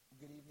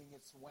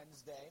It's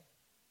Wednesday.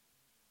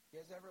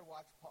 You guys ever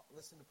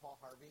listen to Paul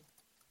Harvey?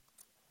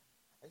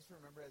 I just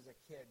remember as a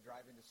kid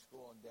driving to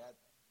school and Dad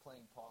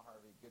playing Paul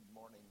Harvey, Good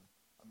Morning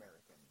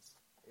Americans.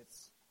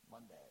 It's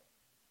Monday.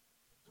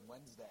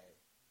 Wednesday.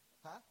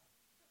 Huh?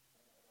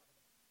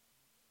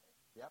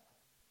 Yep.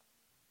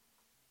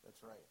 That's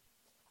right.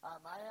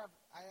 I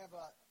have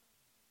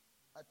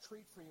a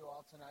treat for you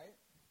all tonight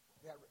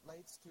that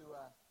relates to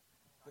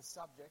the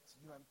subject.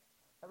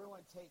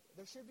 Everyone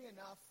there should be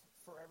enough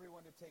for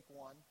everyone to take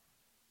one.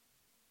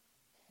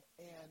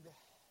 And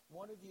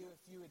one of you,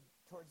 if you would,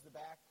 towards the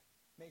back,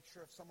 make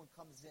sure if someone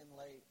comes in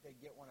late, they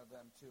get one of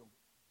them too.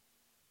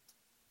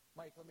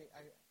 Mike,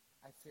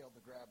 I failed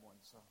to grab one,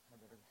 so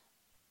I better.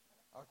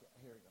 Okay,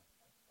 here we go.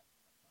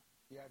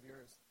 You have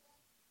yours.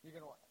 You're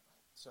going to,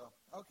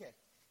 okay.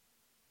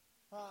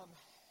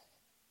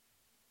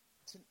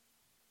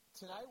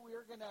 Tonight we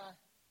are going to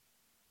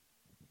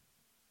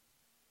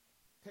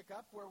pick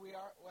up where we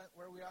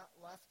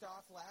left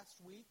off last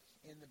week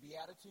in the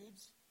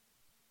Beatitudes.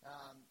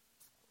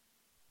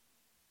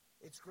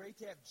 It's great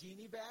to have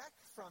Jeannie back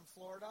from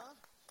Florida.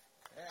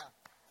 Yeah,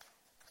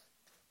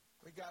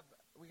 we got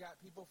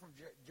people from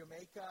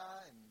Jamaica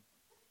and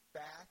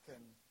back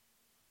and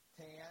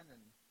Tan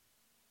and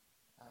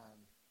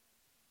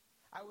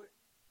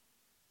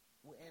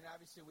and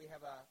obviously we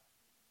have a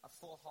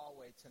full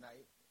hallway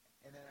tonight,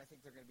 and then I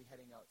think they're going to be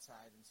heading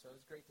outside, and so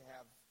it's great to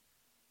have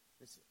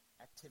this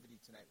activity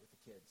tonight with the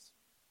kids.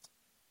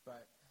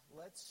 But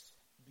let's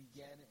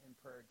begin in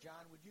prayer.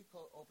 John, would you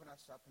open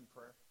us up in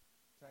prayer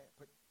tonight?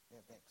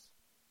 Thanks.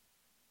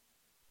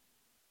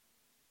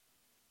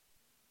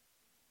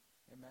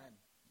 Amen.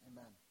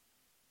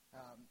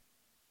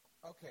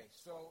 Okay,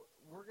 so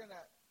we're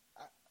gonna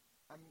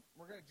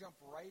jump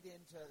right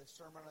into the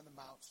Sermon on the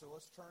Mount. So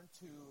let's turn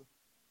to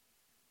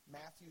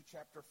Matthew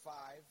chapter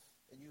 5,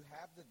 and you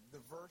have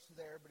the verse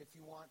there. But if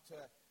you want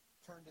to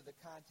turn to the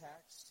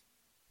context.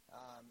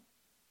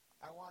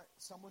 I want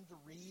someone to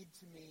read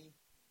to me,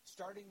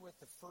 starting with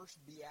the first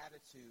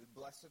beatitude,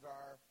 blessed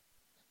are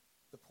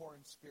the poor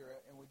in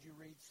spirit, and would you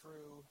read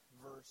through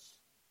verse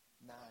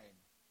 9?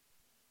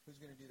 Who's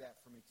going to do that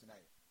for me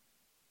tonight?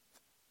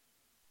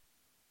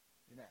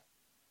 Jeanette.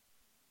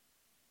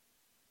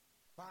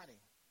 Bonnie.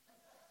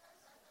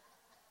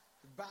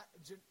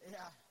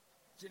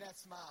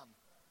 Jeanette's mom.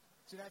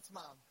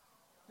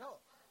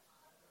 No,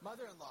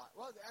 mother-in-law.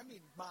 Well, I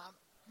mean, mom.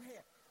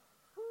 Man,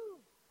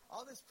 whew,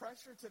 all this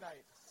pressure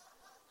tonight.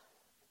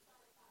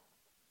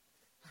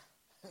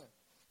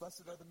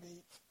 Blessed are the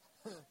meek,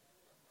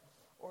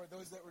 or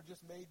those that were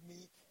just made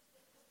meek.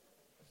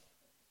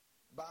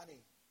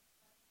 Bonnie.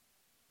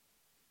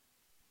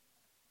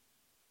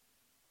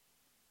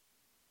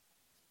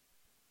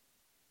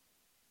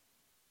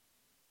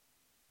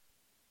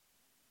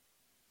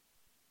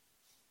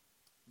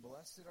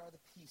 Blessed are the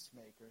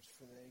peacemakers,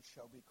 for they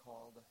shall be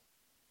called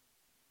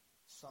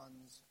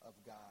sons of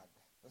God.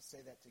 Let's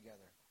say that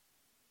together.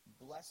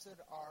 Blessed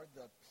are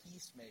the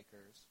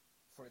peacemakers,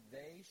 for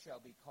they shall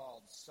be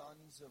called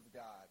sons of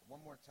God.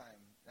 One more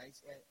time.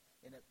 Nice,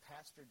 in a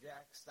Pastor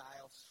Jack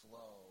style,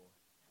 slow.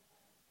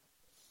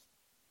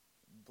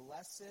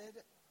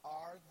 Blessed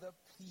are the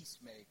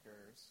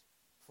peacemakers,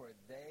 for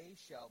they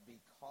shall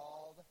be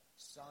called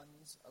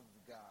sons of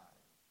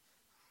God.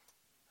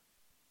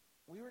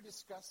 We were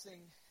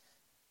discussing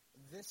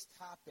this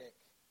topic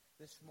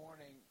this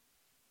morning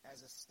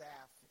as a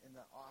staff in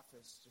the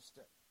office,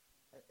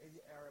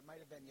 or it might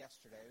have been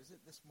yesterday. Was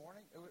it this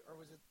morning, or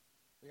was it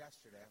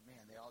yesterday?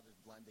 Man, they all just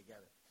blend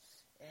together.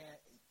 And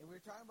we were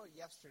talking about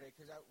yesterday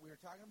because we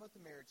were talking about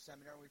the marriage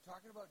seminar. We were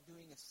talking about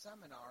doing a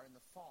seminar in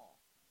the fall.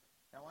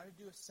 Now, I want to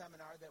do a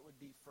seminar that would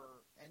be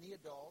for any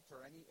adult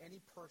or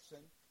any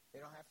person. They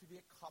don't have to be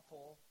a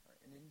couple or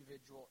an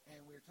individual.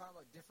 And we were talking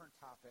about different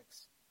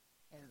topics.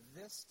 And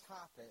this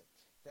topic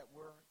that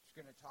we're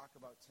going to talk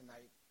about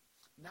tonight,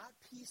 not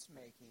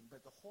peacemaking,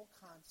 but the whole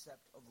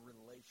concept of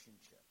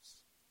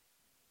relationships.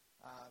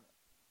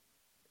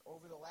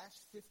 Over the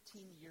last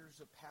 15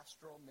 years of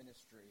pastoral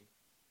ministry,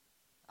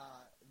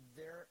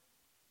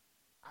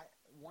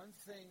 one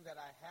thing that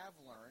I have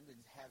learned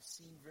and have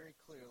seen very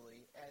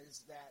clearly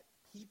is that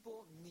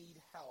people need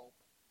help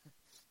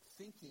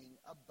thinking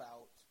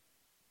about,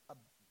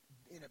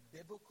 in a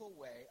biblical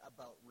way,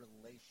 about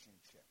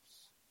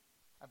relationships,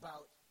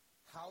 about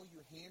how you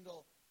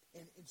handle,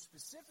 and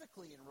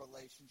specifically in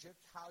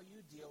relationships, how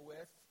you deal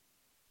with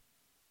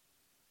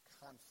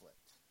conflict.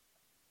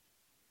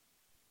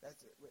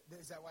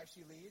 Is that why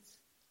she leads?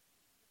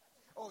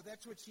 Oh,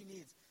 that's what she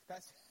needs.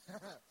 That's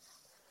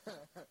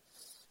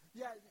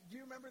yeah. Do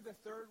you remember the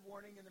third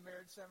warning in the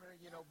marriage seminar?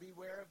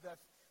 Beware of the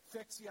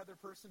fix the other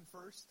person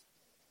first.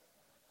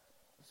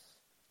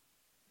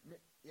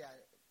 Yeah.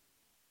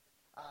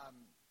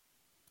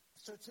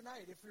 So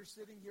tonight, if you're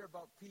sitting here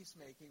about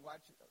peacemaking,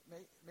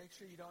 make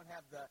sure you don't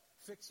have the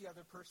fix the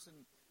other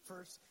person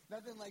first.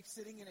 Nothing like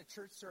sitting in a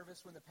church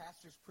service when the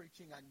pastor's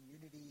preaching on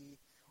unity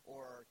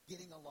or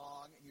getting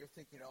along, and you're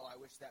thinking, oh, I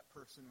wish that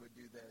person would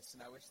do this,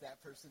 and I wish that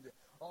person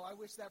I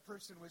wish that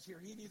person was here.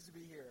 He needs to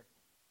be here.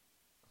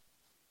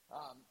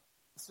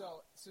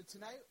 So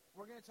tonight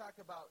we're going to talk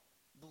about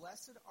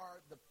blessed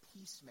are the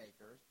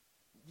peacemakers.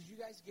 Did you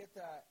guys get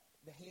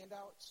the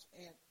handouts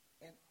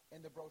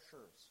and the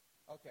brochures?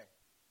 Okay.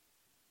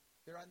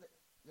 They're on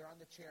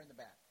the chair in the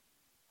back.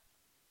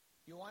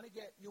 You want to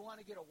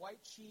get a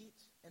white sheet,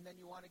 and then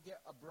you want to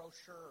get a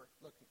brochure.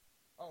 Look,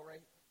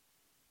 right.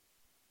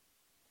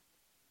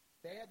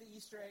 They had the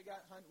Easter egg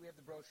hunt. We have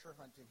the brochure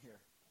hunt in here.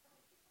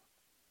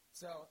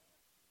 So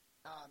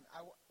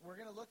we're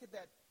going to look at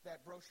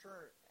that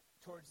brochure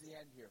towards the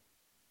end here.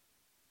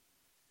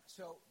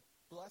 So,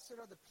 blessed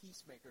are the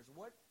peacemakers.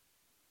 What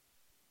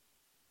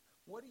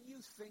do you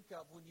think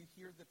of when you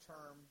hear the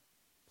term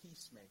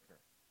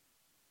peacemaker?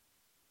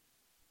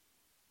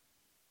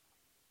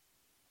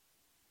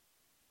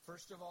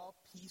 First of all,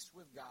 peace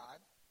with God.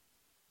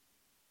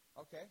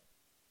 Okay.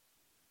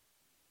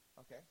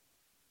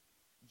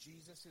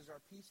 Jesus is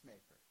our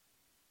peacemaker.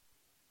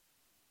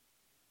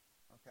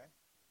 Okay.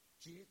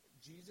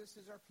 Jesus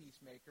is our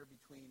peacemaker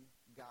between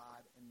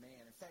God and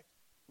man. In fact,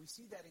 we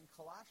see that in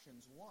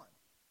Colossians 1,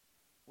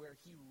 where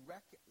he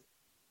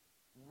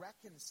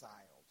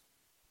reconciled.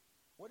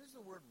 What does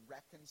the word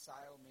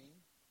reconcile mean?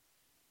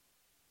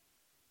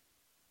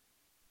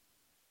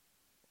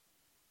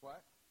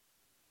 What?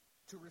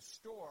 To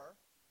restore,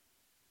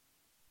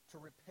 to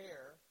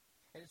repair,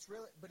 and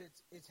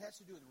it has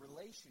to do with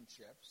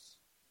relationships,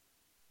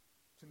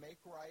 to make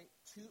right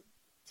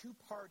two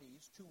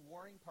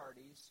warring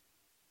parties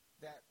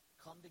that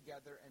come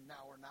together and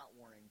now are not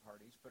warring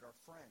parties, but are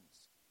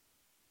friends.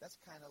 That's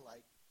kind of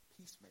like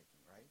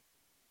peacemaking, right?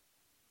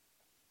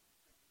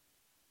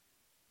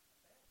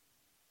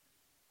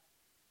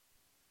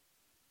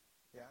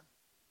 Yeah?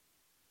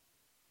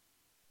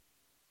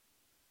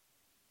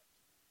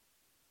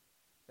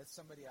 That's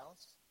somebody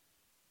else?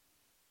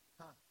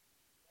 Huh.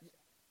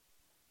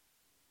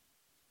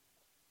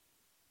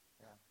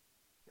 Yeah.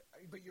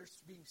 But you're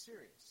being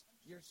serious.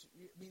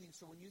 Meaning,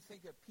 so when you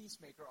think of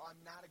peacemaker,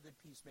 I'm not a good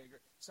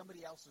peacemaker.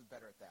 Somebody else is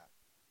better at that.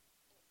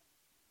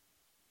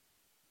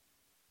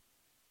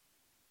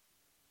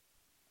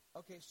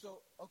 Okay,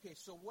 so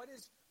what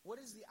is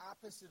the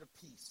opposite of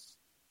peace?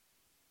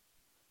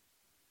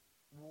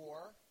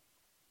 War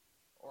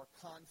or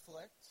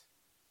conflict.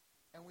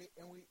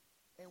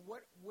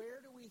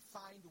 Where do we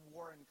find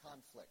war and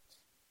conflict?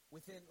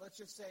 Within, let's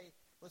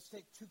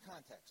take two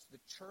contexts, the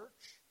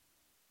church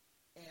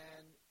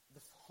and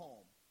the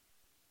home.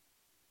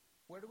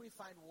 Where do we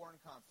find war and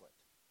conflict?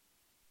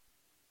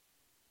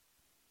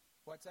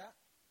 What's that?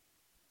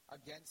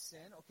 Against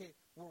sin. Okay,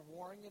 we're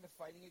warring and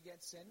fighting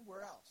against sin.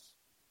 Where else?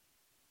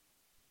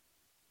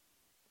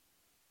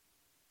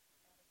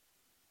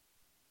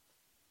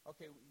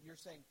 Okay, you're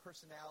saying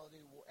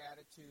personality,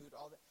 attitude,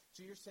 all that.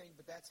 So you're saying,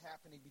 but that's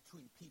happening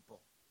between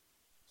people.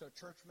 So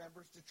church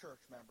members to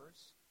church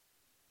members.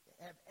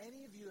 Have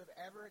any of you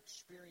ever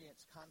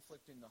experienced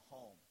conflict in the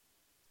home?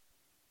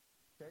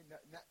 Okay,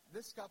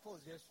 this couple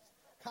is just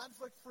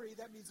conflict-free.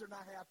 That means they're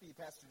not happy,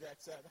 Pastor Jack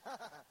said.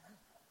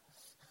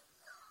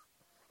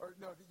 Or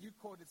no, you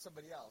quoted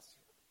somebody else.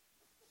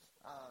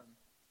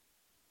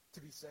 To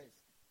be safe.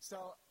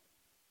 So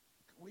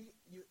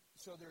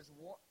there's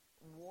war.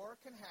 War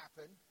can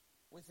happen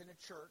within a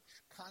church.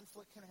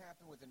 Conflict can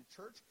happen within a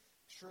church.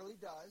 Surely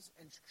does.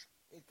 And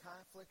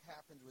conflict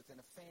happens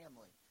within a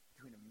family.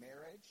 Between a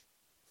marriage,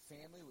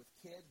 family with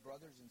kids,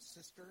 brothers and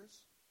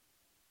sisters.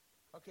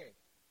 Okay.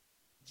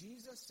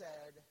 Jesus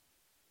said,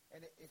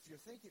 and if you're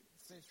thinking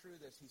through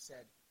this, he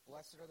said,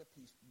 blessed are the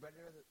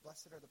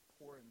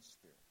poor in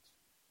spirit.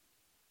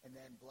 And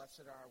then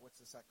blessed are, what's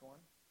the second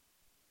one?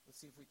 Let's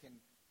see if we can,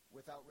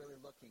 without really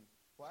looking.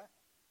 What?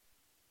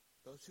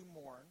 Those who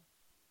mourn.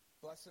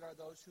 Blessed are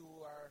those who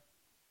are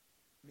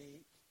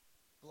meek.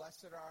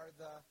 Blessed are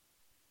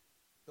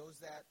those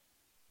that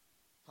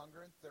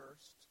hunger and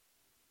thirst.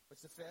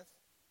 What's the fifth?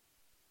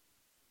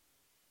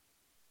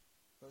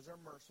 Those are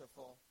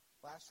merciful.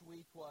 Last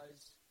week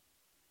was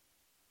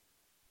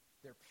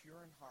they're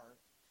pure in heart.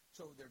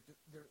 So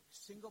they're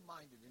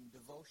single-minded in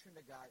devotion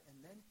to God.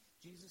 And then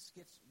Jesus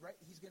gets right.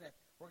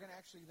 We're gonna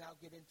actually now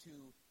get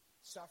into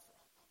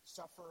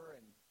suffer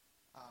and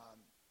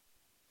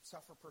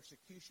suffer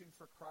persecution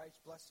for Christ.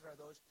 Blessed are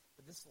those.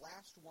 But this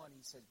last one, he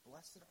says,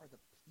 blessed are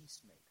the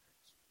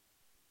peacemakers,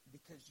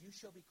 because they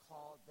shall be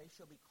called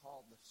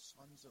the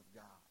sons of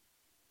God.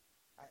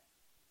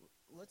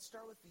 Let's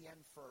start with the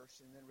end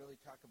first and then really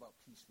talk about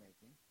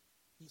peacemaking.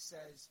 He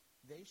says,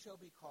 they shall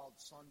be called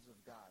sons of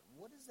God.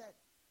 What is that?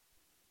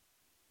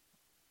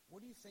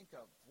 What do you think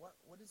of?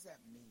 What does that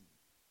mean?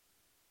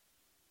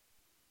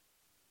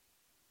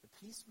 The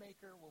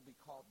peacemaker will be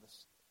called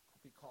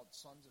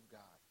sons of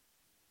God.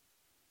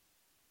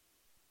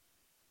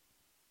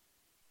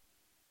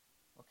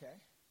 Okay?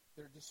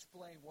 They're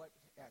displaying what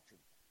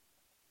attribute?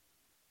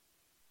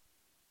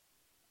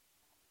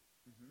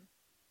 Mm-hmm.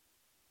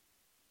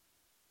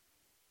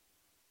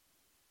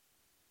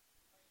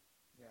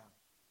 Yeah.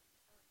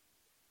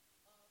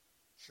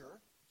 Sure.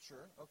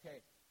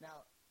 Okay.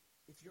 Now,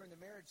 if you're in the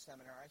marriage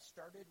seminar, I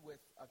started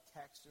with a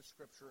text of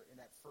Scripture in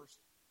that first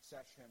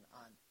session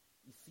on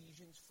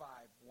Ephesians 5,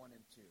 1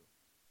 and 2.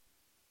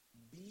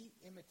 be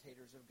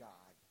imitators of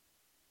God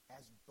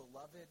as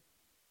beloved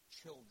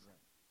children.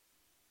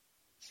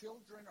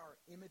 Children are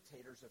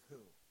imitators of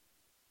who?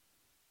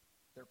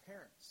 Their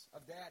parents,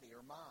 of daddy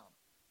or mom.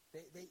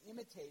 They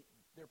imitate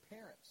their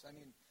parents. I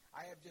mean,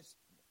 I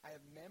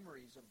have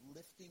memories of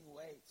lifting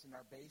weights in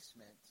our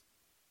basement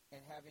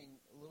and having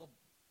little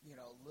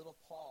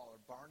Paul or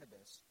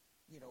Barnabas,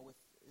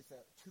 with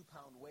a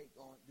 2-pound weight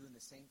doing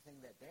the same thing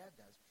that Dad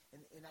does.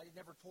 And I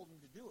never told him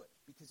to do it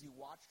because he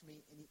watched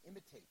me and he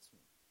imitates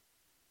me.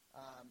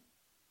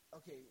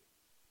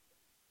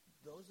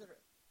 Those that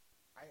are,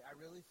 I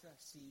really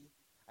see,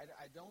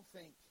 I don't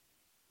think,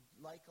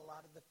 like a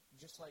lot of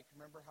just like,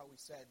 remember how we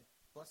said,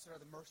 blessed are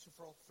the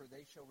merciful, for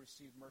they shall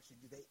receive mercy.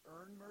 Do they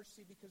earn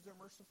mercy because they're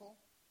merciful?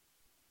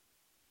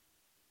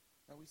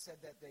 No, we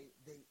said that they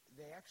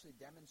actually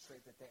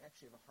demonstrate that they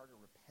actually have a heart of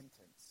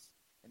repentance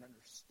and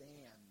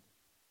understand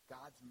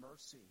God's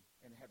mercy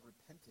and have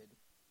repented,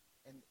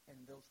 and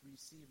they'll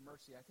receive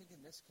mercy. I think in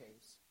this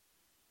case,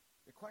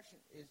 the question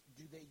is,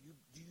 do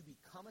you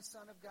become a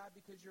son of God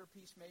because you're a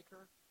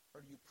peacemaker, or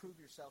do you prove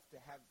yourself to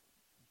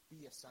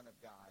be a son of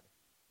God,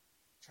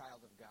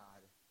 child of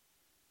God,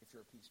 if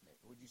you're a peacemaker?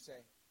 Would you say?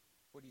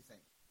 What do you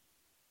think?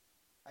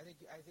 I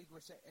think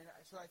we're saying, and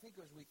so I think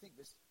as we think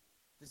this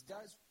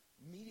does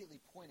immediately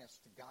point us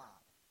to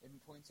God. It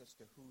points us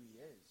to who He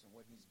is and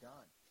what He's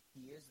done.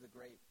 He is the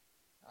great,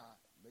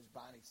 as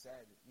Bonnie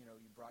said, you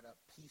brought up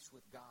peace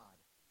with God.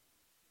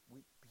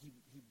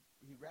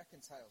 He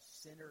reconciles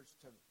sinners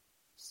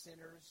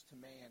to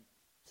man.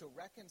 So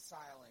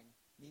reconciling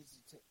needs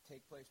to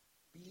take place.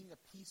 Being a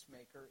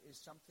peacemaker is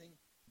something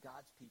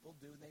God's people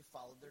do, and they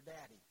follow their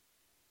daddy.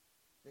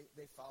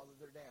 They follow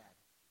their dad,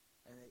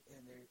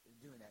 and they're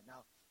doing that.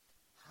 Now,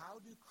 how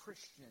do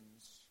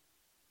Christians?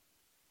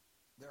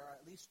 There are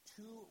at least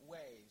two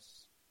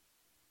ways,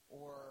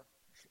 or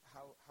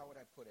how would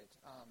I put it?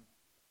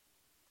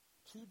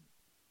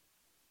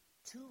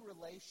 Two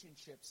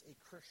relationships a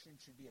Christian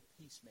should be a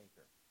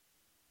peacemaker.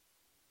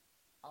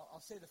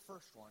 I'll say the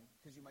first one,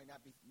 because you might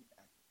not be,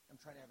 I'm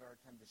trying to have a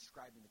hard time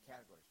describing the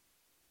categories.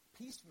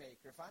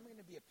 Peacemaker, if I'm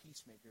going to be a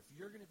peacemaker, if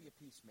you're going to be a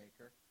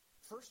peacemaker,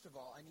 first of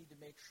all, I need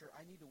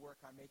to work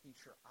on making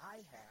sure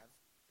I have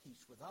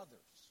peace with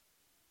others,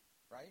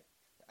 right?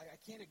 I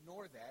can't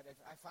ignore that.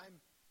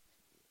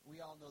 We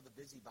all know the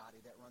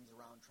busybody that runs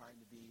around trying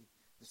to be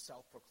the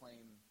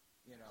self-proclaimed,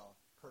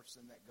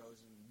 person that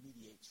goes and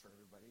mediates for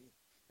everybody.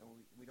 And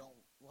we don't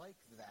like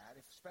that,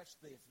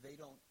 especially if they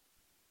don't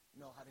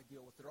know how to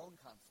deal with their own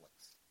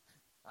conflicts.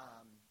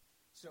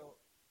 So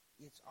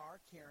it's our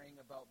caring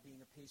about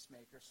being a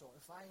peacemaker. So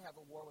if I have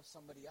a war with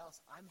somebody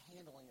else, I'm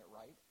handling it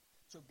right.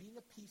 So being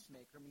a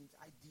peacemaker means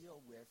I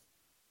deal with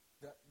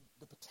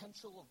the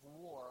potential of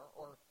war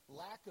or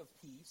lack of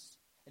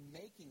peace and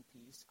making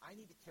peace. I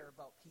need to care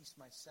about peace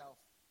myself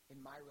in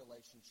my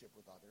relationship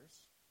with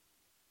others.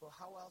 Well,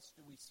 how else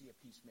do we see a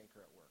peacemaker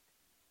at work?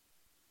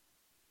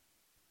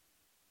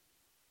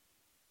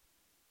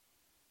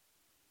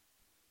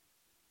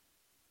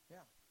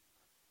 Yeah.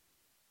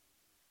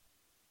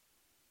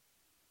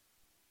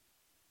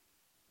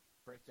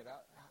 Break it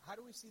out. How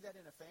do we see that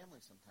in a family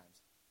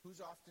sometimes?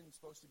 Who's often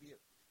supposed to be,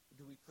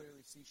 do we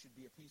clearly see should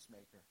be a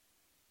peacemaker?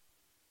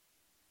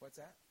 What's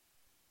that?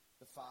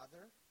 The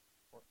father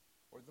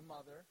or the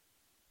mother.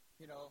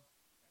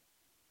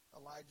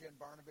 Elijah and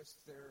Barnabas,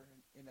 they're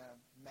in a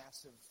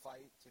massive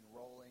fight and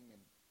rolling and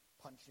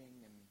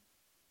punching, and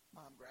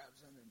mom grabs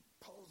them and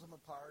pulls them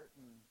apart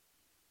and,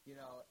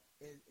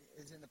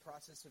 is in the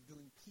process of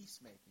doing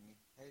peacemaking.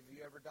 Have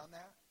you ever done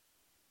that?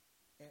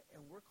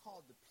 And we're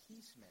called to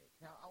peacemake.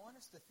 Now, I want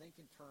us to think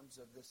in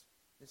terms of this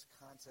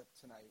concept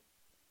tonight.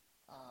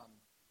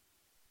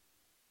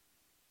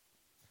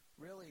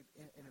 Really,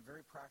 in a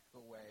very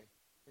practical way.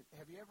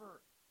 Have you ever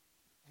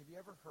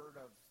heard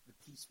of the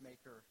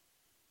Peacemaker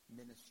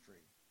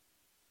Ministry?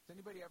 Has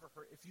anybody ever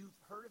heard? If you've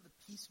heard of the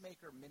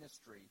Peacemaker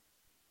Ministry,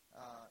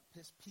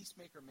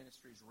 Peacemaker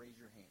Ministries, raise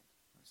your hand.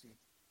 Let's see.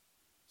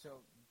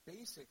 So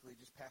basically,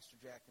 just Pastor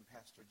Jack and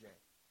Pastor Jay.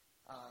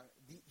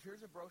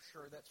 Here's a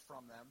brochure that's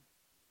from them,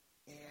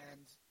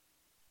 and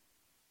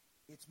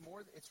it's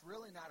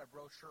really not a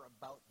brochure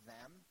about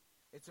them.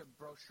 It's a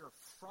brochure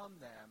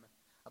from them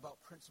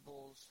about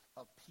principles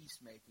of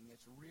peacemaking.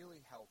 It's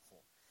really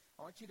helpful.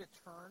 I want you to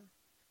turn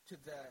to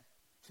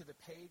the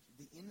page,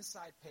 the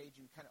inside page,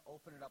 and kind of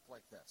open it up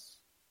like this.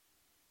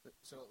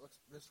 So it looks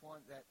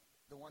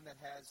the one that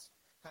has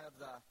kind of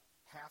the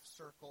half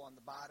circle on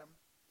the bottom.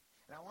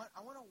 And I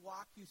want to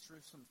walk you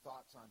through some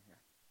thoughts on here.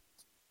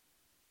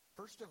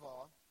 First of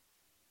all,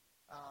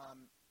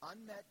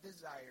 unmet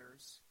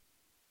desires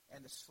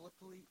and the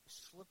slippery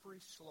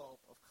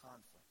slope of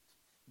conflict.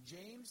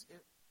 James,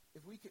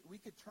 if we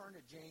could turn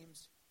to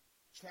James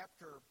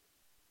chapter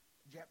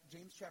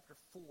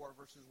 4,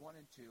 verses 1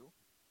 and 2.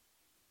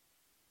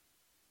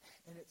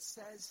 And it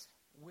says,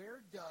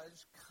 where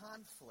does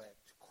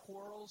conflict,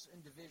 quarrels,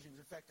 and divisions?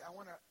 In fact,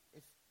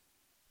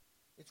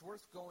 it's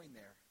worth going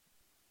there.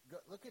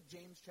 Look at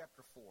James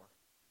chapter 4.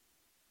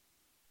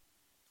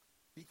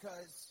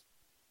 Because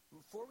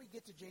before we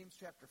get to James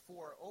chapter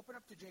 4, open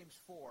up to James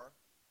 4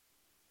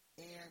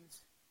 and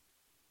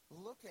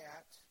look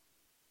at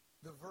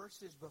the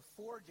verses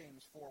before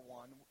James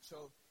 4:1,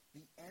 so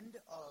the end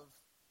of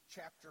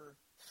chapter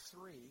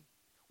 3,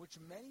 which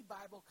many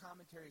Bible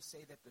commentaries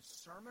say that the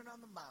Sermon on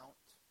the Mount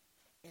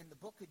and the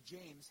book of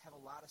James have a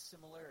lot of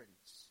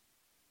similarities.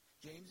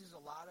 James is a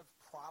lot of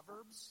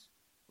Proverbs,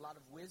 a lot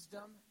of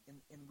wisdom,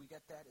 and we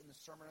get that in the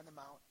Sermon on the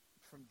Mount.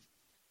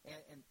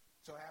 And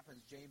so it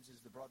happens James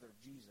is the brother of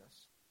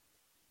Jesus.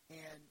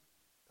 And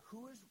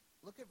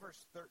look at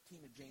verse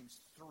 13 of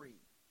James 3.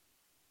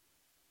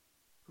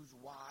 Who's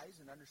wise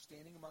and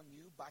understanding among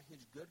you, by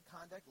his good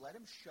conduct, let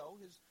him show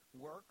his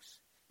works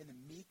in the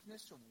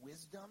meekness of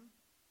wisdom.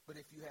 But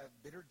if you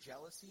have bitter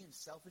jealousy and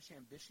selfish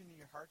ambition in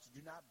your hearts,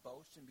 do not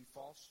boast and be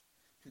false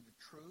to the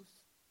truth.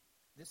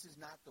 This is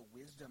not the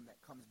wisdom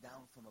that comes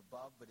down from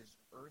above, but is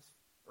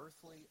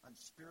earthly,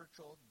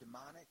 unspiritual,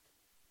 demonic.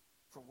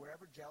 For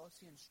wherever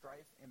jealousy and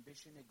strife,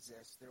 ambition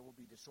exists, there will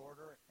be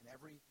disorder and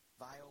every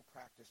vile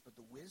practice. But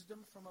the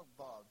wisdom from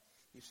above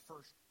is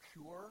first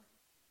pure,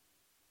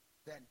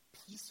 then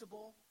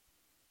peaceable,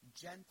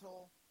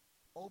 gentle,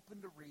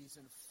 open to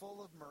reason,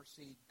 full of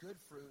mercy, good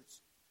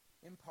fruits,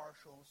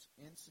 impartial,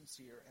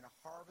 insincere, and a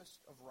harvest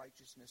of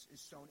righteousness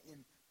is sown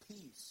in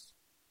peace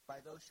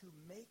by those who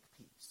make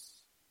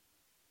peace.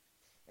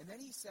 And then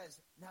he says,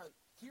 now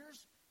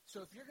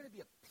so if you're going to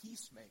be a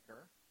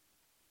peacemaker,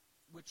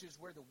 which is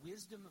where the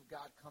wisdom of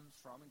God comes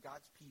from, and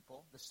God's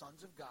people, the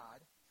sons of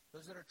God,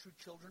 those that are true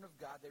children of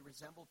God, they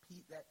resemble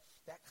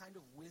that kind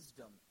of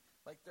wisdom,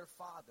 like their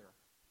father.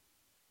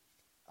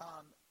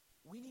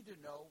 We need to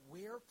know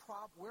where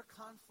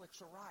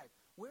conflicts arrive.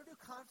 Where do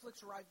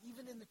conflicts arrive,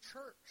 even in the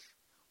church?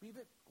 I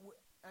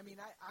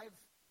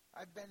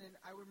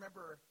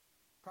remember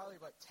probably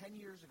about 10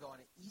 years ago on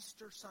an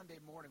Easter Sunday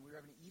morning, we were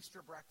having an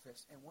Easter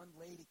breakfast, and one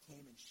lady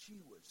came, and she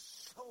was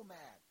so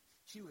mad.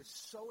 She was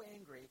so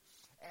angry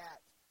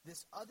at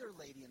this other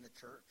lady in the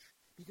church,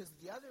 because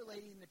the other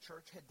lady in the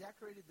church had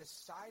decorated the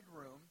side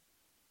room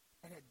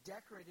and had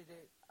decorated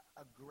it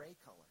a gray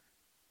color.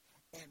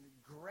 And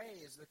gray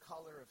is the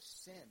color of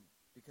sin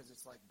because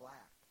it's like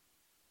black.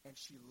 And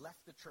she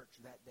left the church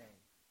that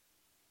day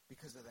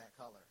because of that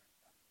color.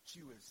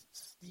 She was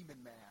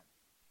steaming mad.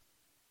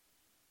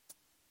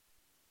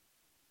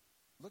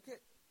 Look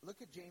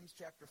at James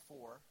chapter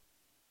 4.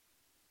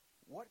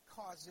 What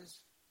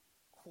causes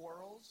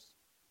quarrels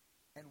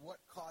and what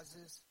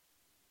causes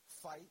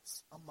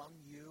fights among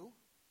you?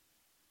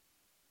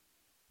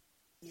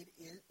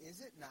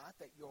 Is it not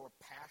that your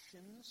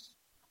passions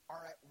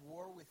are at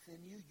war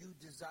within you? You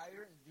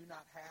desire and do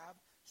not have,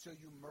 so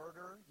you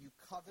murder. You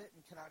covet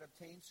and cannot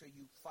obtain, so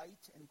you fight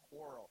and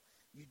quarrel.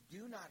 You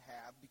do not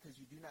have because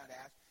you do not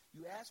ask.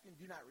 You ask and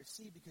do not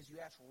receive because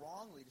you ask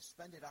wrongly to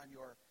spend it on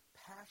your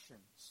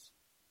passions.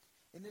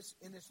 In this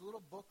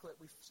little booklet,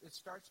 it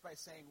starts by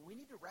saying we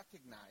need to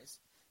recognize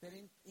that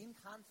in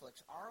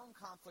conflicts, our own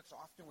conflicts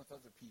often with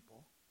other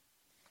people,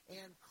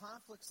 and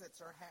conflicts that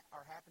are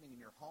happening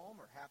in your home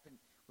or happen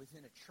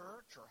within a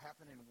church or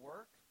happen in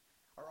work,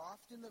 are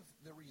often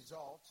the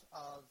result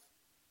of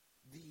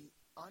the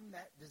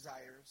unmet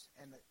desires,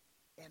 and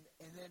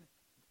then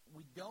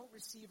we don't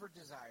receive our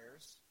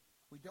desires,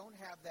 we don't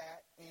have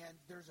that, and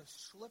there's a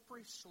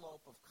slippery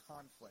slope of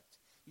conflict.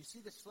 You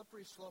see the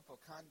slippery slope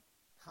of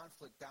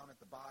conflict down at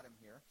the bottom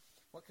here.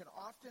 What can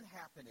often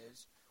happen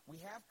is we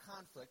have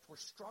conflict, we're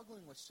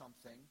struggling with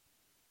something,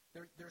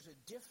 there's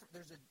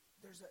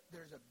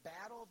a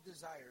battle of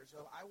desires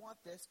of I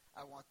want this,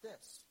 I want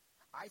this.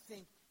 I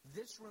think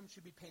this room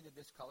should be painted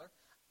this color.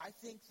 I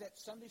think that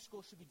Sunday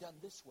school should be done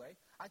this way.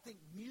 I think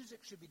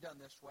music should be done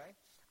this way.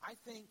 I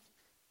think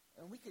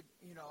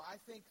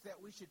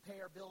that we should pay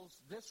our bills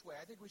this way.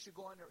 I think we should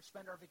go on to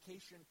spend our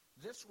vacation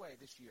this way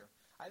this year.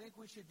 I think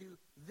we should do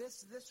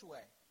this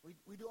way.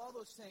 We do all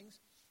those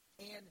things,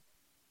 and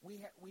we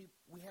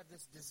have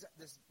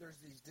there's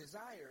these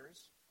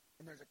desires,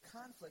 and there's a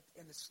conflict,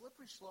 and the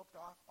slippery slope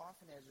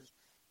often is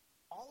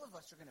all of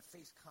us are going to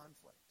face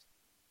conflict.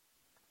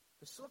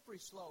 The slippery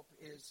slope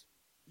is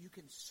you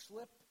can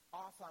slip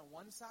off on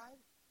one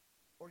side,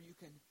 or you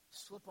can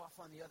slip off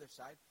on the other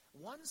side.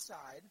 One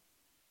side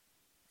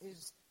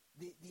is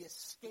the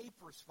escape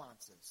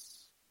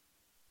responses.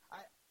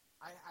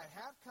 I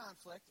have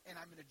conflict, and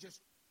I'm going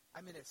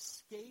to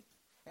escape,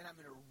 and I'm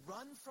going to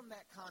run from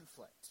that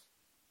conflict.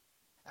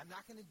 I'm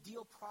not going to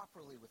deal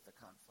properly with the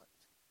conflict.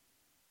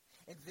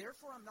 And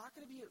therefore, I'm not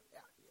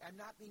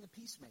being a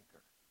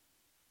peacemaker.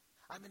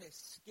 I'm going to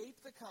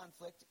escape the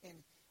conflict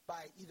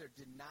by either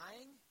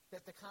denying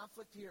that the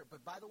conflict here,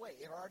 but by the way,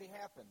 it already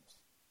happened.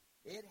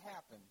 It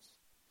happened.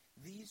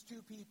 These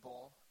two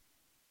people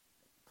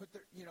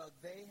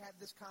they had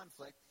this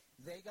conflict.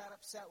 They got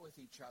upset with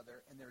each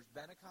other, and there's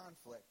been a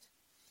conflict.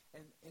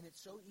 And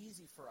it's so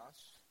easy for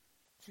us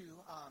to,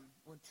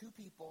 when two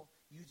people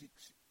use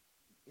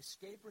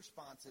escape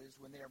responses,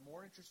 when they are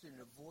more interested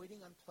in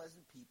avoiding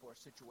unpleasant people or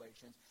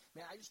situations,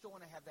 man, I just don't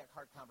want to have that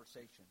hard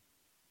conversation.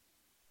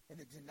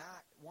 And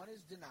one is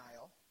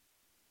denial,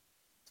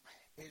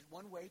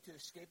 One way to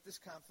escape this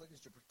conflict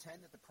is to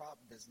pretend that the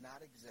problem does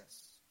not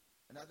exist.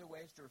 Another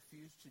way is to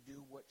refuse to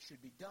do what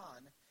should be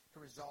done to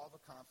resolve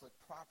a conflict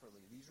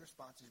properly. These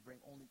responses bring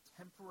only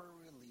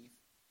temporary relief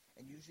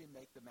and usually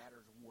make the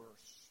matters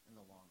worse in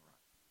the long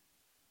run.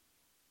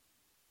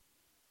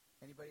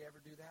 Anybody ever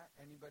do that?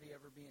 Anybody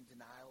ever be in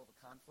denial of a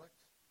conflict?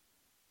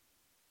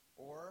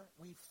 Or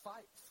we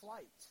flight.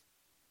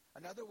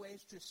 Another way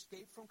is to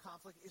escape from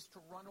conflict is to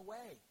run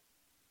away.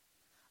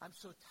 I'm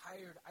so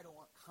tired. I don't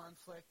want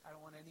conflict. I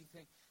don't want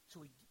anything.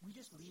 So we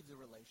just leave the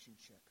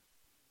relationship.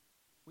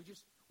 We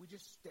just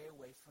stay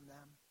away from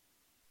them.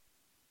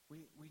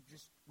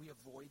 We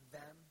avoid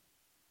them.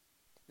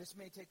 This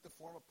may take the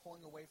form of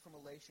pulling away from a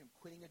relation,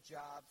 quitting a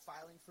job,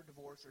 filing for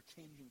divorce, or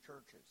changing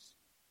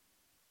churches.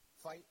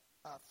 Flight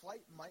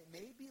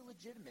may be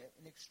legitimate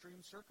in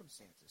extreme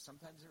circumstances.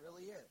 Sometimes it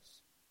really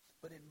is.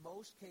 But in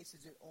most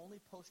cases, it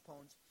only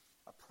postpones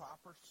a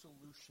proper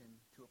solution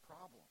to a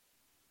problem.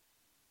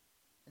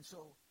 And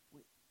so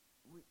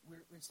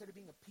we're instead of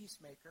being a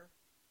peacemaker,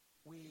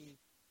 we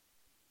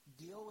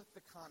deal with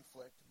the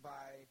conflict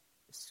by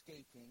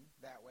escaping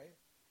that way.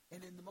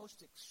 And in the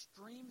most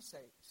extreme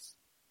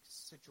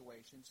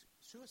situations,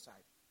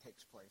 suicide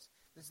takes place.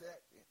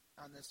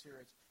 On this here,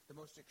 it's the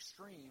most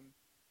extreme.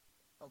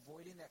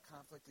 Avoiding that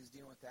conflict is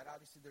dealing with that.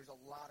 Obviously, there's a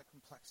lot of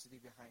complexity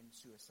behind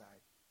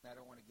suicide, and I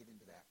don't want to get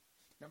into that.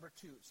 Number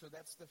two, so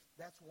that's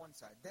one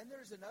side. Then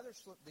there's another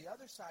the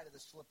other side of the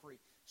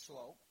slippery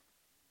slope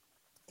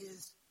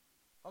is,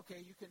 okay,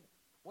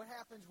 what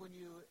happens when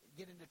you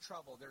get into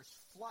trouble? There's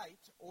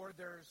flight or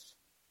there's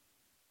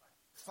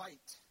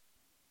fight.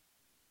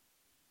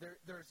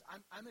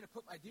 I'm going to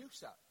put my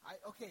dukes up.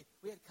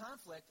 We had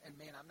conflict, and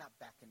man, I'm not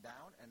backing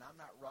down, and I'm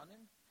not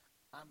running.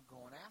 I'm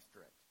going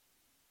after it.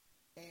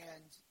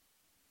 And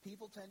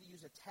people tend to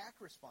use attack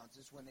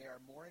responses when they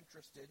are more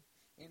interested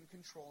in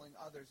controlling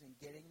others and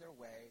getting their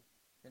way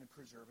than in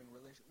preserving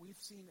relations. We've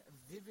seen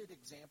vivid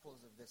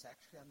examples of this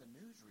actually on the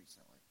news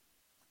recently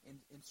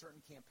in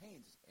certain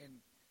campaigns, and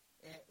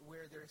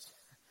where there's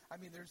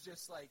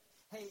just like,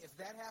 hey, if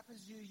that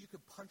happens to you, you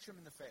could punch him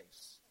in the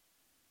face.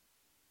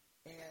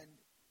 And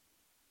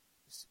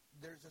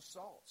there's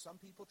assault. Some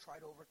people try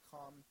to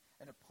overcome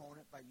an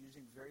opponent by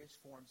using various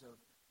forms of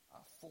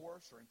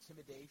force or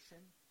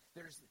intimidation.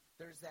 There's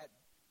that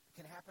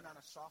can happen on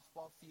a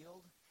softball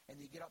field,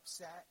 and you get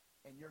upset,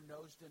 and you're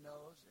nose to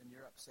nose, and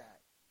you're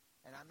upset.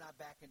 And I'm not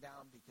backing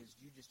down because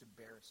you just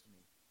embarrassed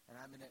me, and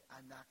I'm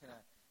not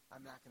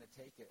gonna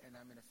take it, and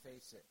I'm gonna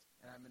face it,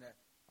 and I'm gonna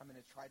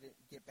try to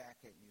get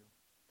back at you.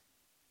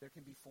 There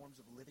can be forms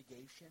of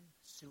litigation,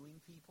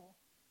 suing people.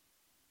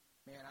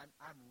 Man,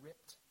 I'm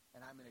ripped, and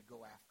I'm gonna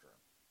go after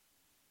them.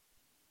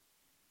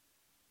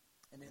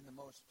 And in the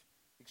most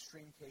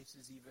extreme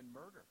cases, even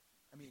murder.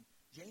 I mean,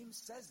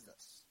 James says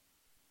this.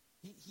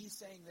 He's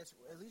saying this.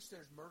 At least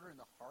there's murder in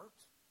the heart,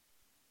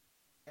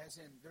 as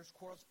in there's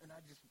quarrels, and I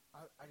just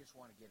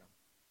want to get them.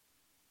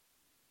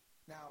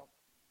 Now,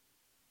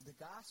 the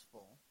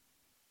gospel,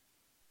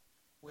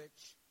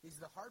 which is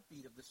the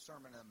heartbeat of the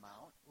Sermon on the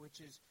Mount,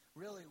 which is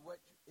really what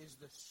is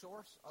the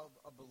source of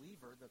a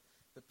believer, the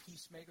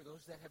peacemaker,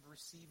 those that have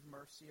received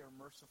mercy are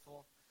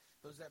merciful.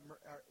 Those that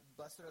are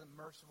blessed are the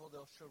merciful,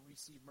 they'll shall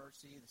receive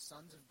mercy. The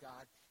sons of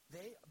God,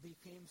 they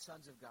became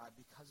sons of God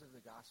because of the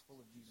gospel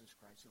of Jesus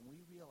Christ. And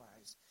we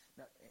realize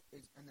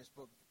in this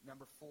book,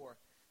 number 4,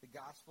 the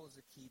gospel is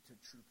the key to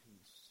true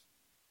peace.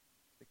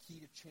 The key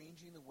to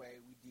changing the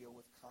way we deal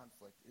with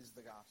conflict is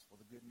the gospel,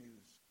 the good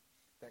news,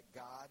 that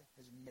God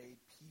has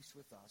made peace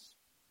with us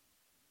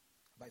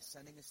by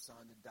sending his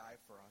Son to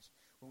die for us.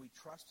 When we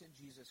trust in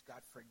Jesus,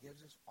 God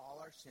forgives us all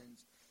our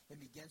sins and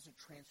begins to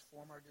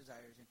transform our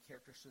desires and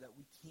character so that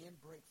we can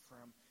break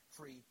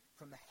free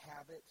from the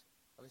habit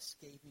of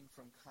escaping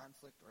from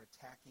conflict or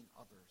attacking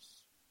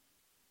others.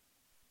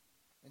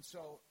 And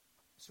so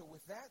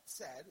with that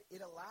said,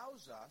 it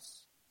allows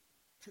us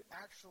to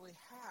actually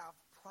have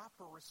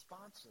proper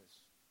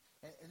responses.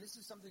 And this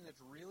is something that's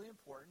really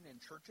important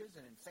in churches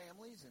and in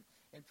families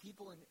and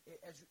people.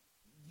 As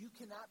you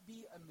cannot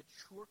be a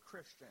mature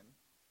Christian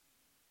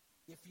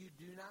if you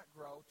do not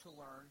grow to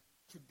learn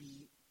to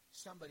be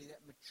somebody that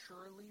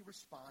maturely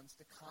responds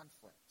to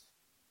conflict.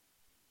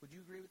 Would you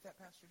agree with that,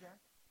 Pastor Jack?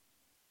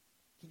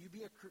 Can you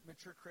be a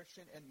mature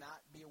Christian and not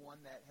be one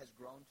that has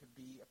grown to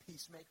be a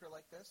peacemaker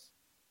like this?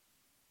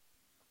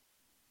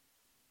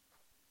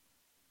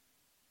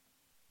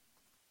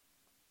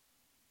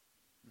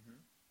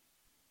 Mm-hmm.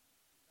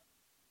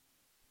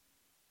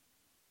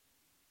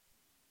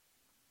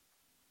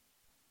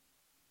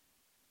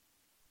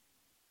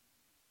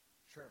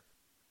 Sure.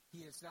 He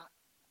is not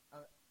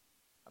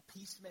a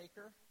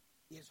peacemaker.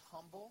 He is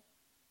humble,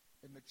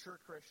 a mature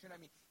Christian.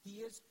 I mean, he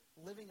is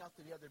living out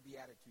the other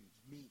Beatitudes,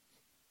 meek.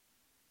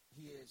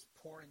 He is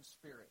poor in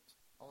spirit,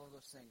 all of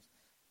those things.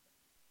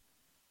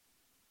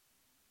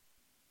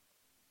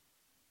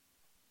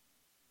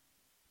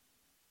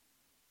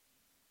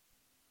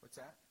 What's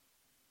that?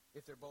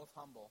 If they're both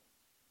humble,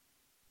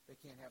 they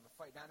can't have a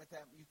fight. Not at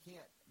that, you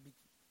can't,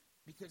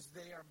 because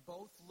they are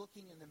both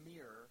looking in the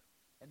mirror,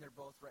 and they're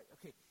both right.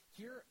 Okay,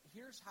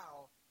 here's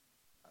how,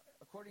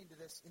 according to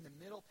this, in the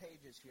middle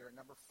pages here, at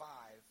number 5,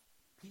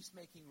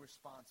 peacemaking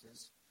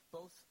responses,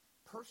 both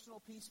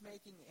personal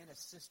peacemaking and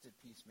assisted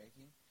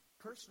peacemaking.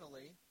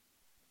 Personally,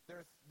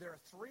 there are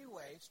 3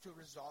 ways to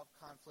resolve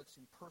conflicts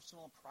in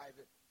personal and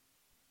private,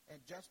 and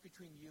just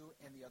between you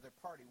and the other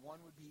party. One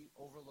would be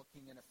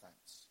overlooking an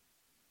offense.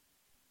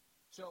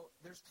 So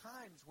there's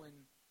times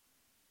when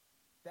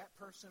that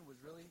person was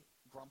really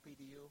grumpy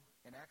to you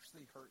and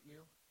actually hurt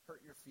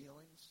your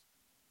feelings.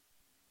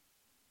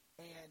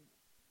 And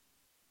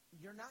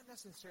you're not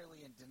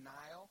necessarily in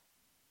denial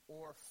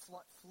or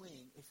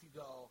fleeing if you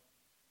don't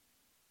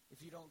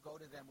go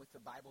to them with the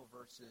Bible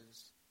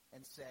verses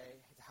and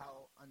say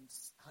how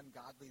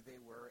ungodly they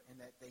were and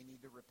that they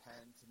need to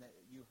repent and that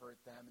you hurt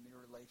them and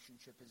your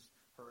relationship is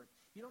hurt.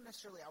 You don't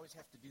necessarily always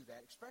have to do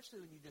that,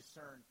 especially when you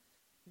discern,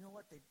 you know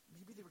what,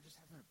 maybe they were just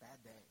having a bad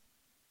day.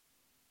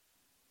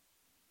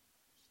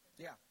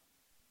 Yeah.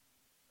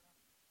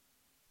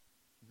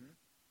 Mm-hmm.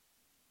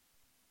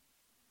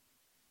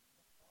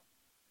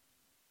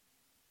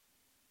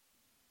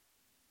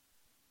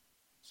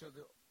 So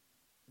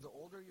the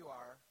older you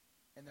are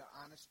and the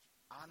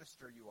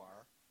honester you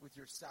are with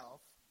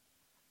yourself,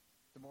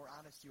 the more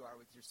honest you are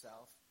with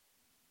yourself,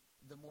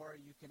 the more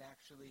you can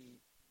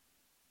actually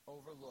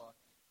overlook.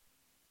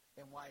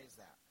 And why is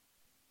that?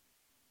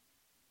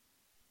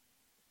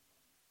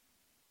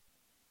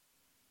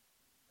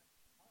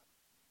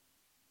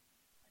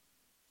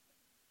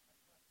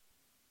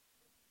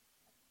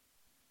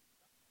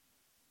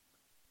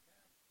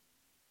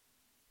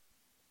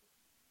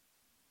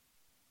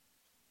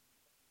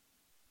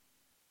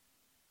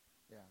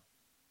 Yeah.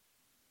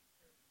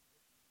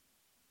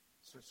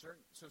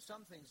 So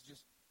some things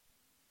just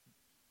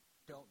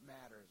don't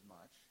matter as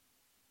much.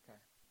 Okay.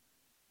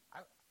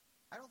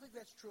 I don't think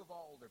that's true of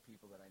all older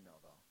people that I know,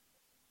 though.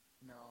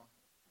 No,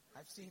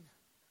 I've seen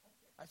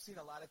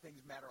a lot of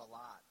things matter a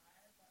lot.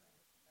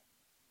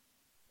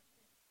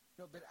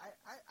 No, but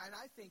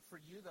I think for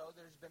you though,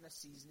 there's been a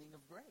seasoning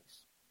of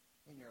grace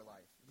in your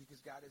life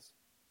because God is.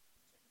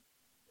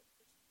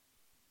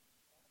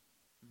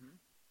 Mm-hmm.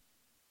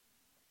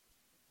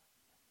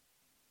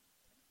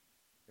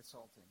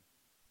 Assaulting.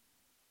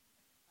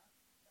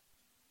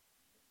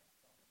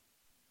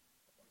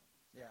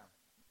 Yeah.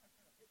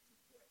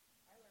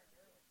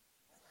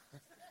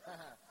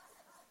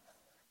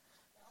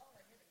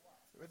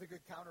 With a good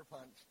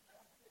counterpunch.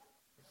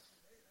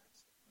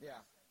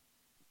 Yeah.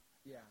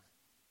 Yeah.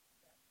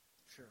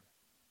 Sure.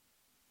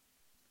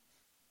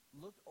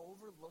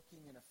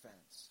 Overlooking an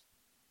offense.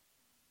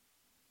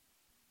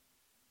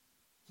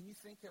 Can you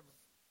think of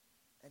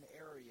an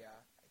area?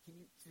 Can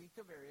you think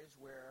of areas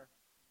where,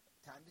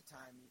 time to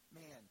time,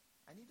 man,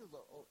 I need to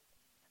look.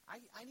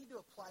 I need to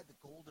apply the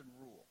golden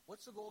rule.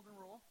 What's the golden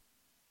rule?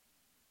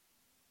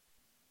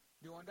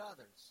 Do unto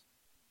others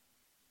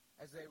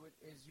as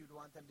you'd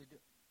want them to do.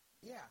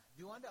 Yeah,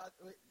 do unto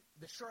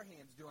the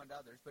shorthand's do unto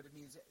others, but it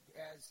means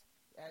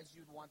as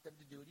you'd want them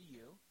to do to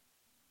you.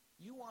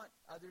 You want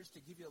others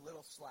to give you a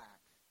little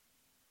slack.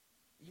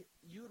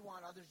 You would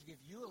want others to give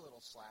you a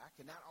little slack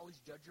and not always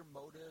judge your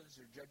motives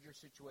or judge your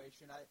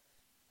situation.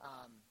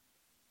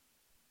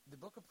 The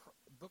book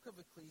of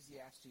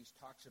Ecclesiastes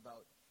talks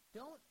about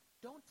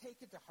don't take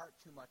it to heart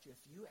too much if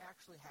you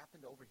actually happen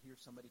to overhear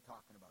somebody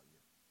talking about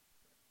you.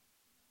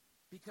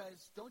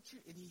 Because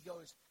and he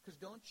goes,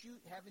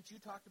 haven't you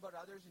talked about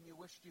others and you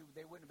wished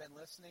they wouldn't have been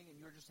listening and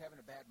you were just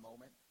having a bad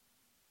moment?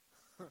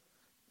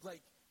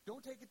 Like, don't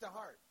take it to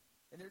heart.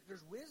 And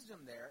there's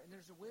wisdom there, and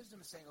there's a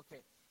wisdom of saying,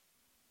 okay,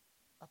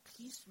 a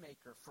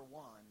peacemaker, for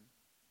one,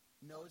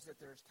 knows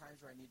that there's times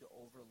where I need to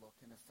overlook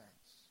an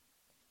offense.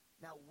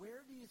 Now,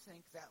 where do you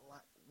think that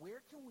line,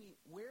 where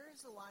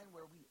is the line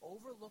where we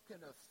overlook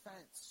an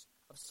offense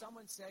of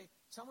someone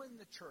in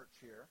the church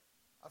here,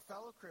 a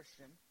fellow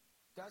Christian,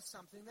 does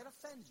something that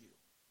offends you?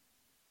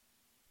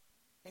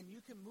 And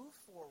you can move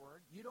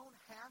forward. You're not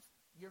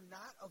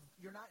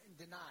in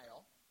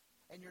denial,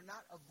 and you're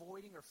not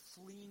avoiding or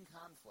fleeing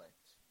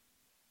conflict.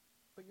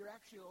 But you're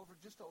actually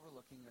just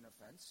overlooking an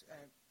offense.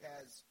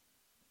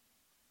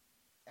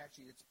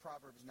 Actually, it's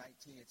Proverbs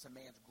 19. It's a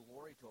man's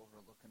glory to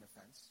overlook an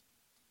offense.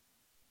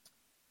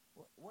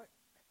 What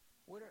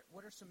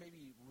are some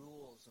maybe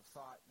rules of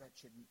thought that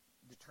should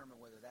determine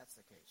whether that's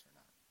the case or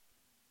not?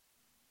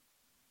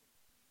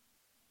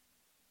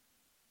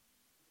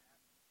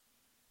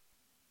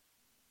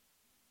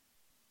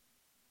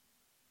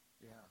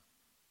 Yeah.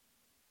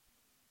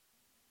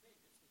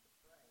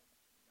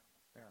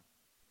 Yeah.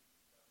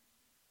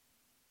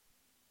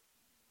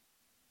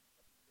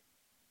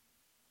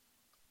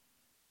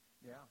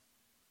 Yeah.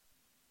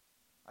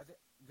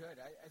 Good.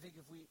 I think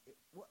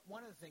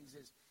one of the things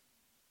is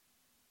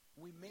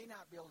we may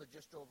not be able to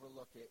just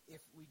overlook it if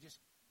we just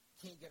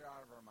can't get it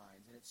out of our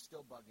minds and it's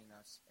still bugging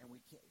us and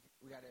we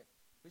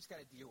just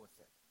got to deal with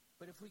it.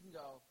 But if we can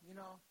go,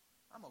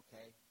 I'm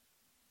okay.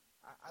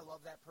 I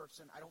love that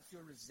person. I don't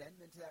feel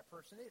resentment to that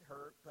person. It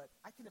hurt, but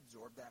I can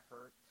absorb that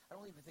hurt. I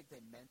don't even think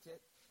they meant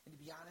it. And to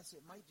be honest,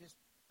 it might just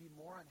be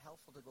more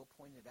unhelpful to go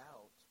point it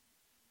out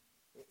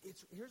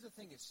here's the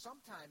thing is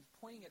sometimes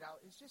pointing it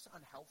out is just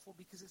unhelpful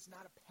because it's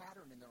not a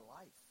pattern in their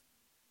life.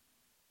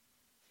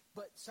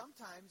 But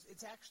sometimes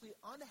it's actually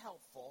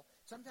unhelpful.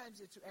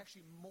 Sometimes it's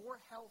actually more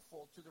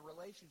helpful to the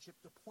relationship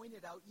to point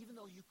it out, even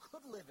though you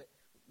could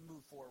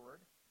move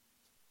forward,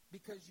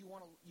 because you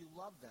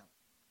love them.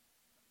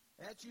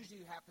 And that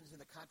usually happens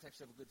in the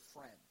context of a good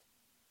friend.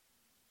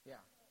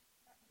 Yeah.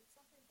 It's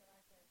something that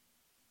I've been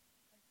rereading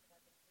and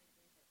trying to remember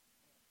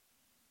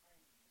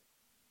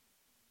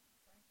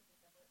and trying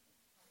to learn to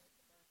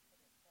put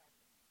in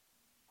practice.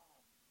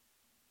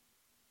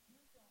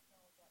 You don't know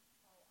how I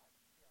feel on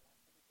any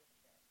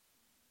given day.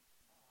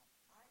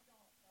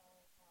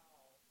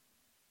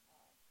 I don't know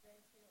how Jay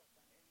feels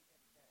on any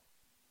given day.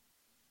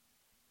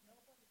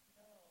 Nobody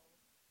knows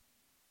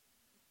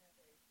who has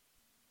a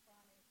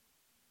chronic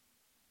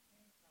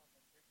pain problem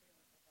they're dealing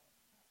with all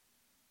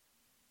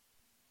the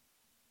time.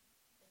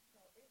 And so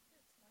it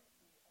just might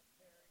be a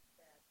very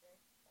bad day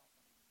for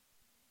somebody.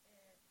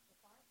 And if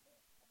I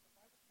would take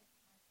time to think,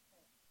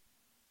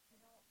 I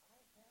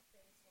have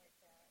days like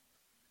that.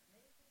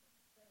 Maybe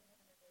they're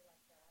having a day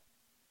like that,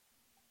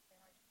 and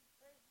I should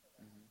pray for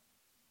them. Mm-hmm.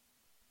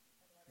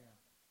 Yeah.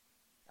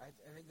 I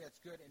think that's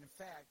good. And in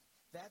fact,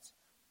 that's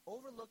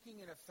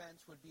overlooking an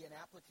offense would be an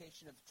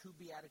application of two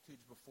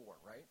beatitudes before,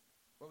 right?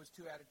 What was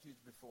two attitudes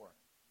before?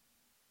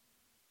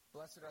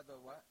 Blessed are the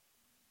what?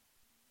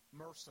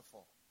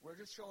 Merciful. We're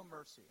just showing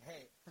mercy.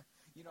 Hey,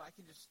 I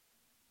can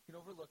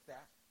overlook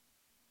that.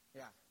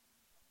 Yeah.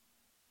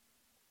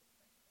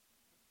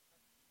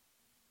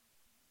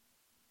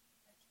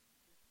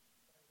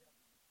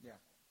 Yeah.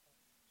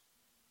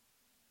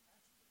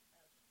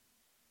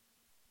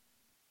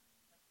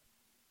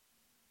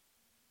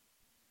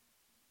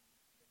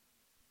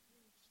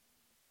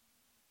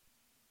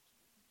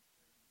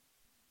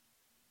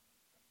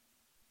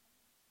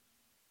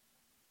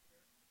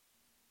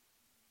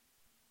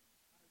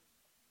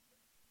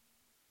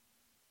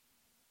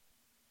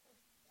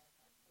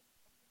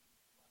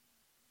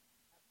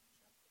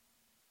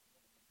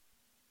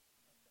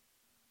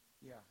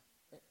 Yeah.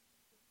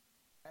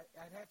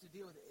 I'd have to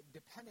deal with it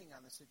depending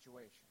on the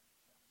situation.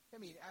 I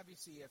mean,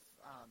 obviously, if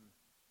I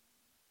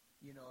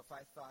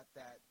thought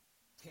that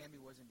Tammy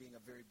wasn't being a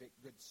very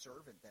good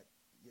servant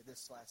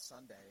this last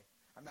Sunday,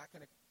 I'm not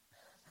going to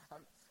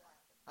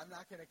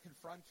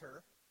confront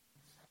her.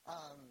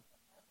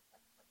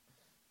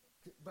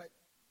 But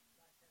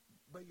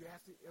you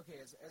have to,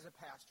 as a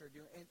pastor,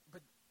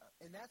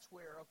 and that's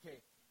where,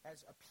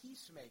 as a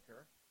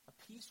peacemaker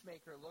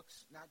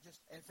looks not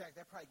just, in fact,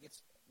 that probably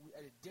gets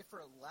at a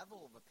different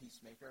level of a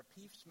peacemaker. A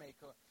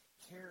peacemaker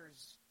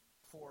cares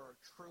for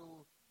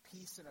true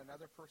peace in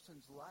another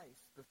person's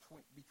life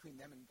between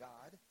them and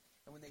God.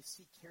 And when they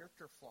see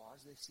character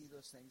flaws, they see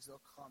those things, they'll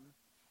come,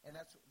 and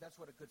that's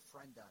what a good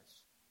friend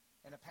does.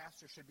 And a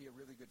pastor should be a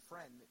really good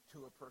friend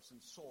to a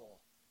person's soul,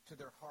 to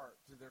their heart,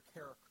 to their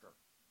character.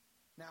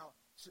 Now,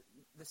 so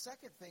the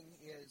second thing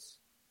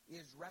is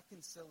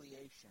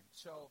reconciliation.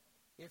 So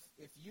if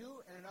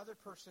you and another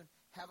person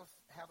have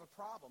a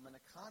problem and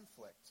a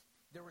conflict,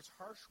 there was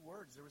harsh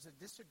words, there was a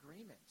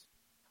disagreement.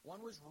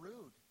 One was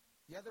rude.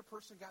 The other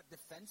person got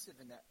defensive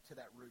to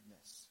that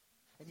rudeness.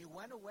 And you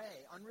went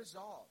away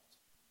unresolved.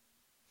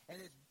 And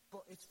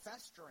it's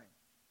festering.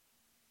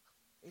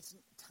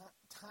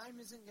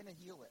 Time isn't going to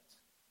heal it.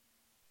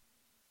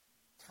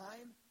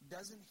 Time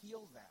doesn't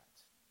heal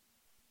that.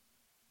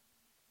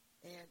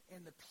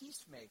 And the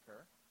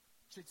peacemaker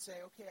should say,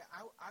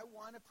 I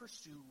want to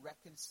pursue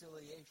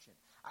reconciliation.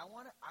 I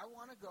want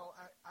to go.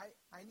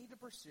 I need to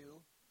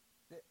pursue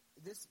that.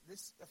 This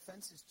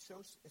offense is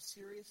so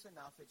serious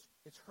enough.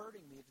 It's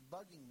hurting me. It's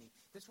bugging me.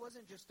 This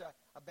wasn't just a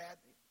bad.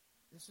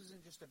 This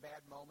isn't just a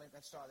bad moment.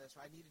 I saw this.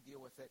 I need to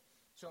deal with it.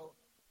 So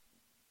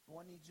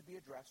one needs to be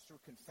addressed through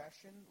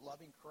confession,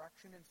 loving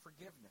correction, and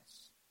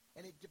forgiveness.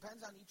 And it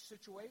depends on each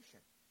situation.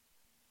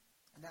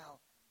 Now,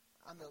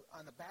 on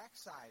the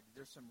backside,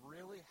 there's some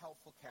really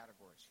helpful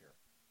categories here.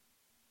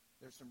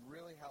 There's some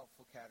really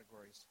helpful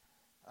categories.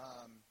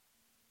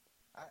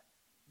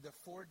 The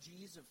 4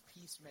 G's of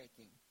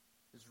peacemaking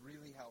is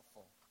really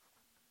helpful.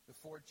 The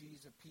 4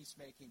 G's of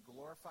peacemaking: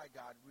 glorify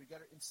God. We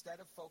got to, instead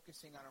of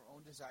focusing on our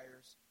own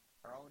desires,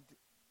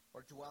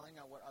 or dwelling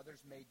on what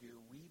others may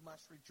do, we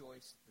must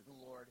rejoice in the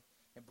Lord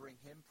and bring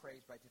Him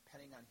praise by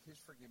depending on His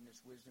forgiveness,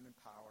 wisdom, and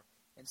power,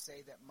 and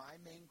say that my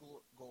main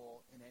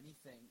goal in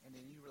anything, in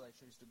any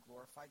relation, is to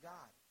glorify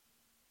God.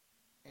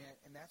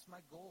 And that's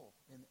my goal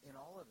in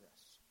all of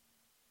this.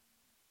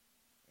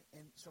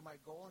 And so my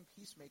goal in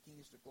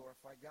peacemaking is to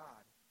glorify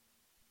God.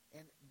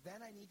 And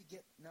then I need to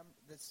get,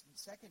 the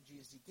second G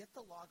is to get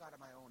the log out of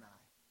my own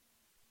eye.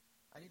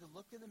 I need to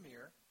look in the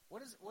mirror.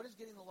 What does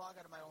getting the log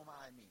out of my own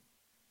eye mean?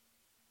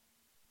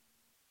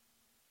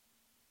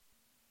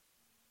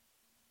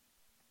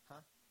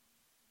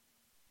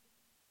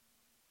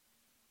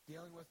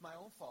 Dealing with my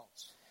own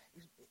faults.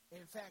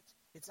 In fact,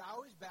 it's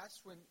always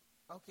best when,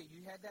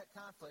 you had that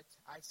conflict.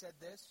 I said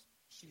this,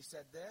 she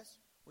said this,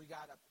 we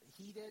got a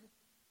heated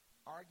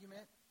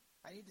argument.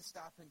 I need to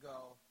stop and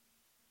go,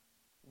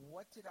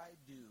 what did I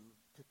do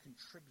to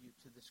contribute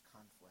to this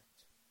conflict?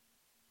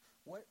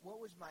 What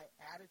was my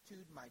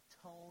attitude, my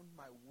tone,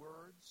 my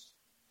words?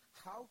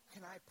 How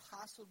can I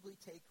possibly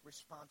take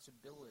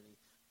responsibility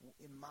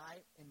in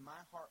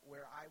my heart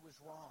where I was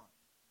wrong?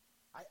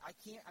 I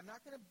can't. I'm not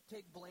going to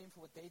take blame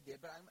for what they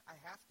did, but I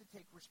have to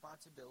take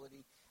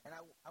responsibility, and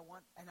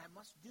I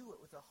must do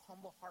it with a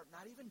humble heart,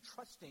 not even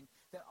trusting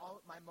that all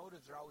my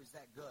motives are always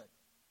that good.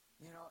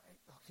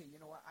 Okay, you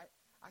know what?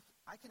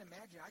 I can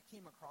imagine I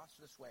came across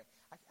this way.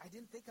 I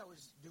didn't think I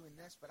was doing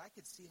this, but I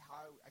could see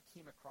how I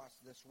came across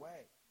this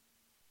way.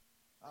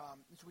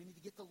 And so we need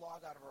to get the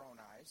log out of our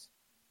own eyes.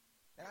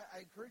 And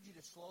I encourage you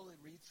to slowly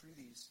read through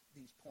these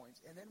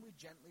points, and then we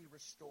gently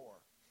restore.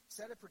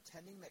 Instead of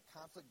pretending that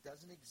conflict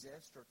doesn't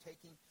exist or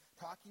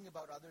talking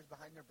about others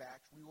behind their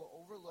backs, we will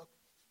overlook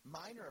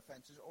minor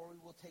offenses, or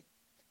we will take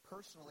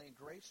personally and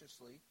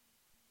graciously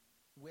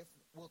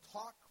we'll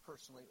talk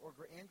personally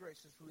and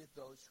graciously with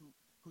those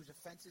whose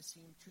offenses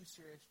seem too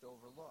serious to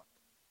overlook.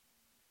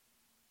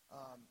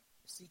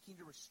 Seeking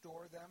to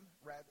restore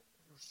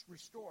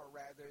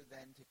rather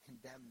than to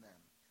condemn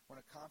them. When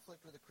a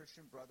conflict with a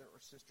Christian brother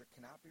or sister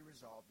cannot be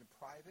resolved in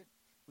private,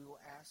 we will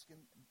ask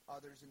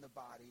others in the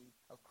body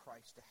of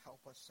Christ to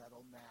help us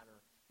settle matter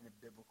in a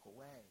biblical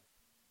way.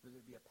 Whether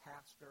it be a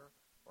pastor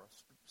or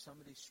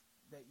somebody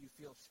that you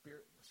feel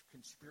can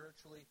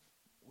spiritually,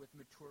 with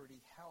maturity,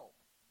 help.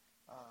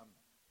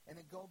 And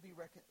then go be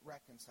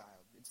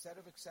reconciled. Instead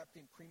of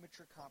accepting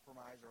premature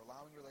compromise or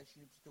allowing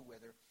relationships to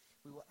wither,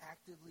 we will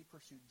actively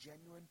pursue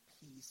genuine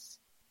peace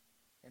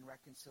and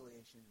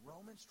reconciliation.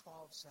 Romans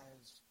 12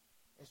 says,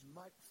 as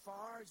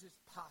far as is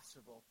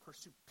possible,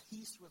 pursue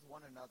peace with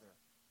one another.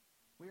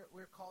 We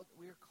are called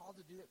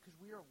to do that because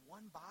we are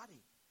one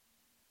body.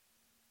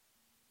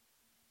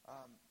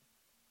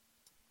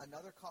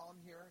 Another column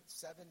here,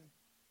 7.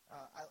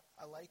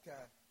 I like the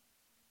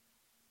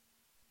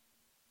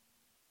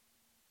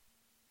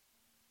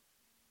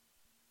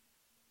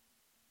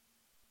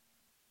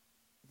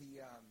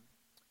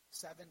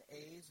 7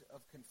 A's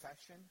of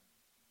confession.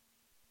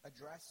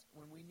 Address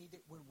when we need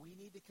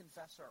to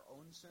confess our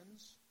own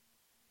sins.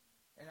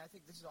 And I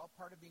think this is all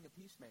part of being a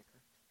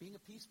peacemaker. Being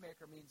a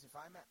peacemaker means if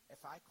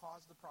I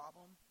cause the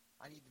problem,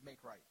 I need to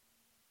make right.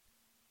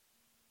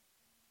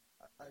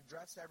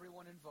 Address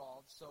everyone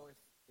involved. So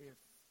if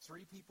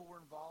 3 people were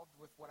involved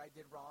with what I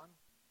did wrong,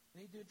 I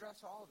need to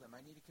address all of them.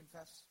 I need to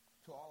confess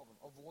to all of them.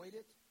 Avoid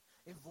it.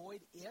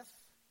 Avoid if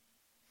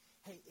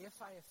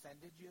I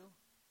offended you,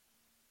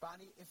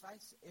 Bonnie, if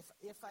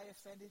I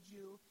offended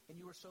you and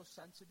you were so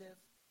sensitive,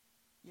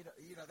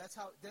 that's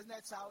how doesn't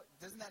that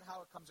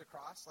how it comes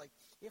across? Like,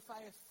 if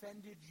I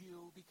offended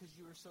you because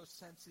you were so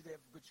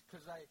sensitive,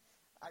 because I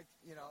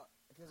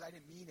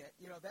didn't mean it.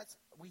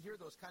 We hear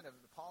those kind of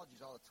apologies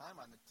all the time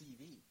on the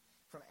TV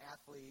from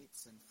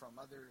athletes and from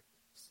other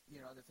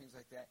things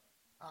like that.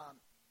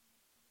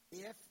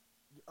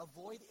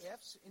 Avoid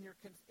ifs in your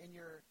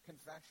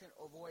confession.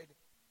 Avoid,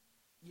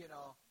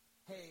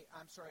 hey,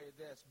 I'm sorry for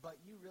this,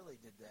 but you really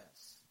did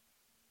this.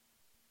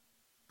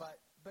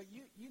 But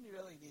you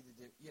really needed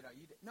to,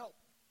 no,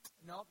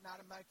 not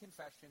in my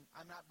confession.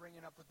 I'm not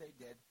bringing up what they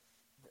did.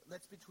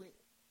 Let's between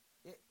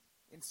it.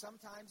 And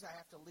sometimes I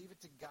have to leave it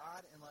to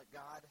God and let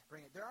God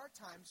bring it. There are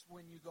times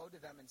when you go to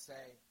them and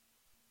say,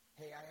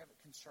 hey, I have a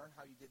concern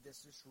how you did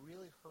this. This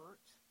really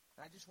hurt.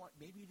 And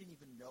maybe you didn't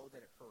even know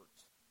that it hurt.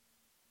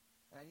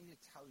 And I need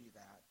to tell you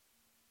that.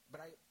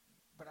 But I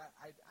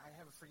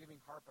have a forgiving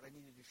heart, but I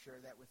needed to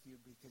share that with you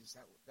because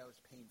that was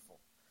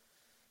painful.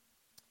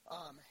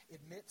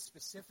 Admit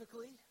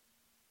specifically,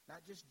 not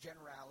just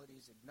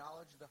generalities.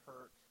 Acknowledge the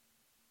hurt.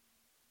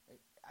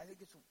 I think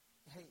it's,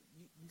 hey,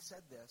 you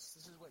said this.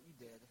 This is what you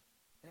did.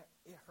 And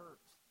it hurt.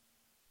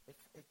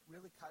 It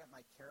really cut at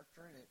my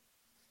character, and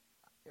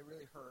it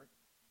really hurt.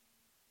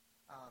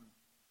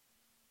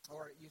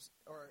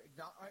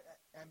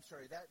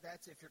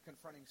 That's if you're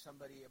confronting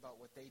somebody about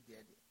what they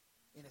did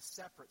in a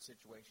separate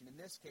situation. In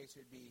this case,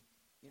 it would be,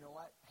 you know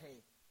what?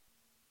 Hey,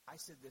 I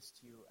said this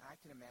to you, and I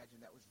can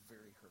imagine that was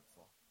very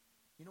hurtful.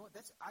 You know what?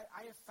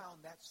 I have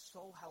found that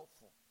so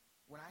helpful.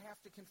 When I have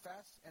to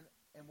confess, and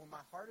when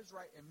my heart is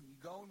right, and you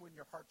go when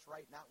your heart's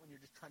right, not when you're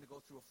just trying to go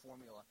through a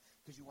formula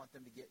because you want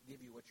them to give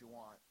you what you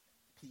want,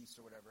 peace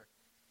or whatever,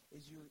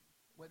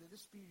 whether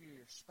this be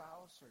your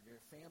spouse or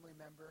your family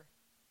member,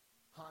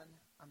 hon,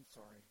 I'm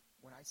sorry.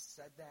 When I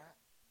said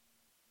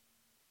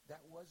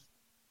that was,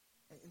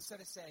 instead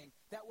of saying,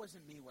 that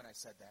wasn't me when I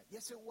said that.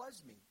 Yes, it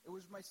was me. It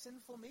was my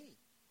sinful me.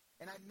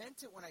 And I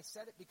meant it when I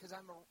said it because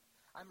I'm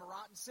a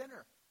rotten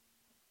sinner.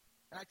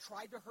 And I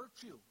tried to hurt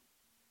you.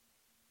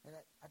 And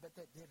I bet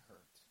that did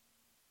hurt.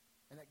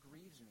 And that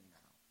grieves me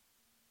now.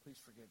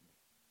 Please forgive me.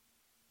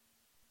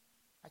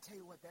 I tell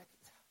you what, that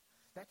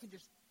can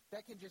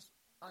just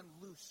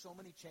unloose so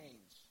many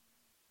chains.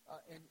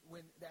 And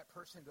when that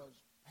person goes,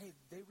 hey,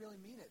 they really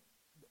mean it.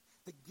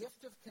 The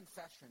gift of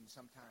confession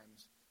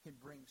sometimes can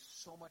bring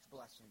so much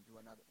blessing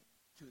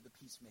to the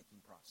peacemaking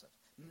process.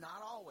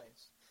 Not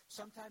always.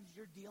 Sometimes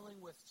you're dealing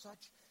with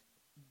such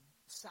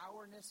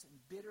sourness and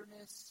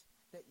bitterness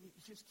that you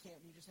just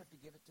can't. You just have to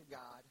give it to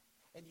God.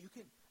 And you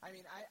can, I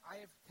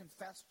have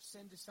confessed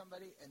sin to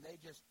somebody, and they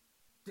just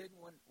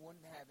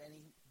wouldn't have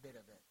any bit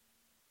of it.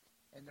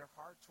 And their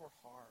hearts were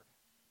hard.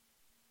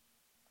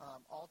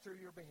 Alter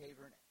your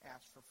behavior and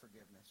ask for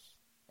forgiveness.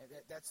 And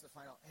that's the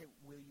final, hey,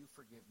 will you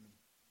forgive me?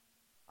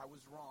 I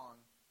was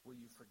wrong. Will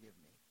you forgive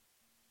me?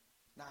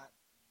 Not,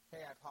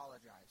 hey, I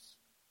apologize.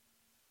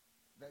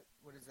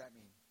 What does that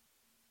mean?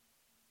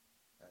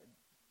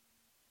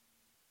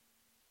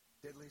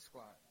 Diddly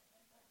squat.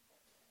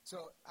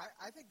 So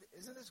I think,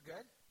 isn't this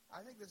good?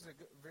 I think this is a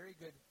very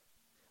good.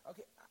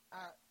 Okay,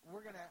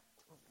 we're going to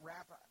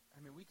wrap up.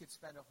 We could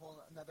spend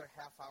another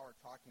half hour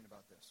talking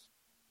about this.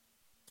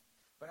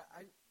 But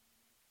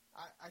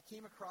I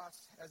came across,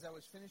 as I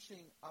was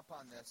finishing up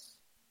on this,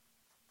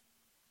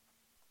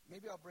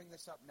 maybe I'll bring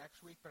this up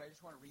next week, but I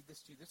just want to read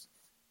this to you.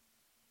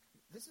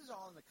 This is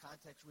all in the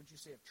context, wouldn't you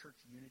say, of church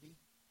unity,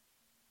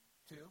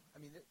 too?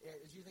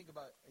 As you think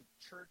about a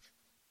church,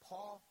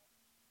 Paul,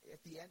 at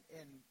the end,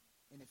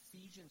 in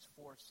Ephesians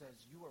 4,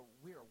 says,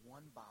 we are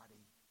one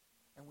body,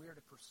 and we are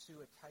to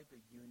pursue a type of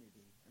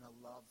unity and a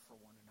love for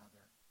one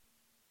another.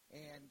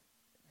 And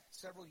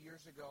several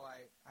years ago,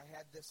 I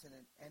had this in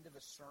an end of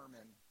a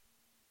sermon,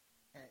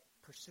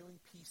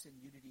 pursuing peace and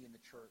unity in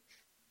the church.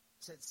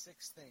 It said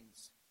 6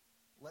 things.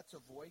 Let's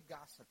avoid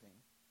gossiping.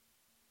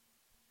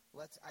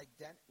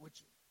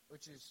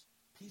 Which is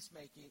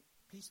peacemaking.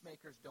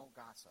 Peacemakers don't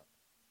gossip.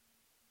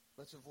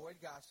 Let's avoid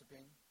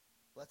gossiping.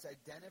 Let's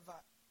identify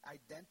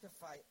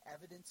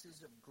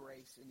evidences of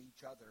grace in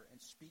each other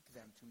and speak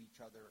them to each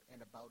other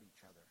and about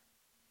each other.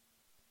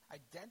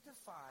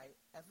 Identify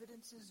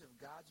evidences of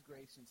God's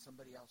grace in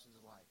somebody else's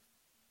life.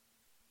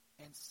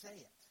 And say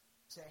it.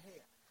 Say,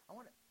 hey,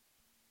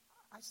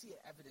 I see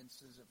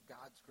evidences of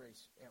God's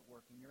grace at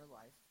work in your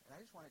life, and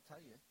I just want to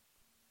tell you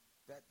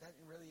that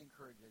really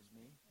encourages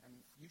me, and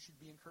you should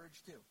be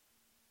encouraged too.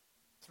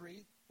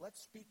 3, let's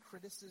speak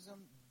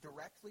criticism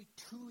directly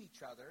to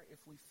each other if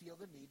we feel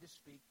the need to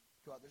speak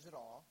to others at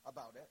all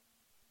about it.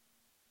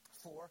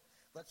 4,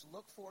 let's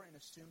look for and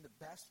assume the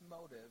best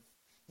motive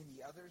in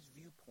the other's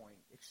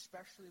viewpoint,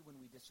 especially when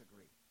we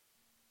disagree.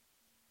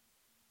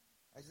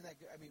 Isn't that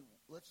good?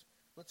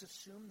 Let's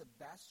assume the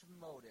best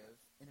motive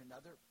in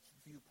another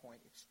viewpoint,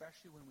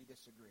 especially when we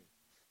disagree.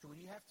 So when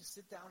you have to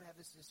sit down and have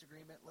this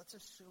disagreement, let's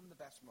assume the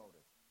best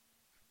motive.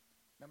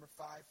 Number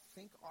 5,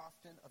 think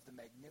often of the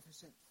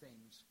magnificent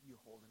things you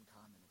hold in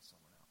common with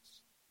someone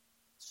else.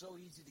 It's so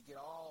easy to get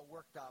all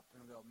worked up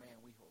and go, man,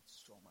 we hold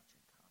so much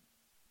in common.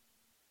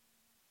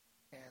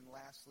 And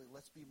lastly,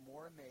 let's be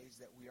more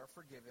amazed that we are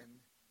forgiven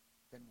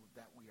than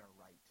that we are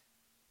right.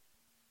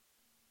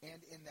 And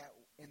in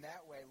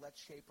that way,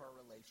 let's shape our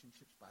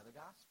relationships by the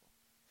gospel.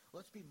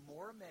 Let's be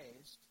more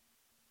amazed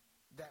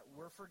that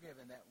we're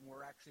forgiven, that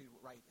we're actually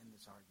right in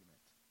this argument.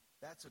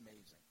 That's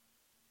amazing.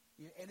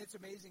 And it's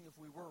amazing if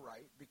we were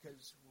right,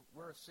 because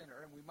we're a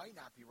sinner, and we might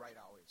not be right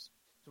always.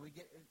 So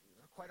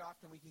quite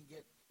often we can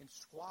get in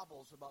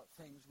squabbles about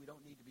things we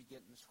don't need to be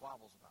getting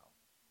squabbles about.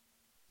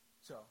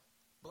 So,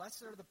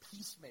 blessed are the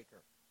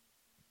peacemaker,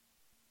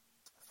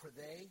 for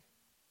they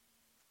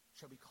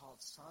shall be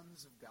called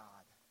sons of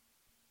God.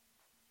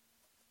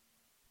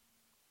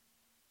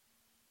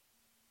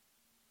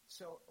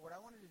 So, what I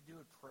wanted to do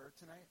in prayer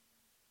tonight,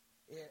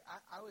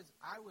 I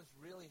was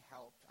really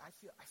helped. I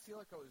feel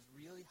like I was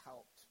really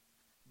helped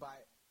by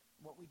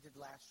what we did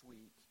last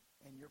week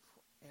and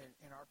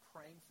our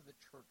praying for the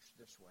church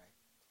this way.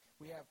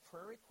 We have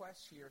prayer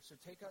requests here, so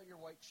take out your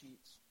white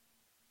sheets.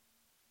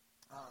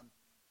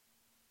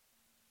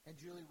 And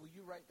Julie, will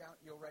you write down?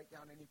 You'll write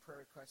down any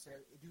prayer requests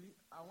there.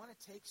 I want to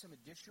take some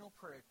additional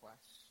prayer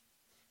requests.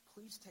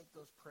 Please take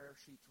those prayer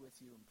sheets with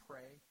you and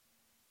pray.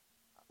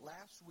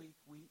 Last week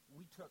we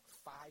took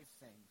 5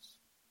 things.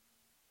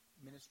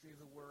 Ministry of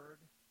the Word,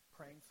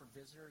 praying for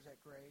visitors at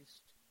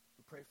Grace.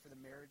 We prayed for the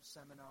marriage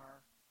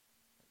seminar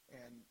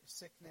and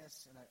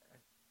sickness, and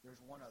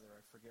there's one other.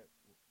 I forget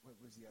what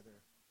was the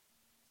other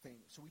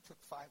thing. So we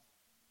took 5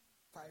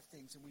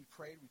 things, and we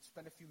prayed. We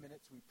spent a few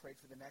minutes. We prayed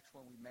for the next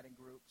one. We met in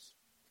groups.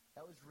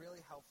 That was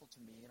really helpful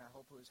to me, and I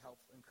hope it was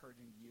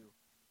encouraging to you.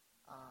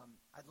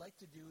 I'd like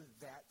to do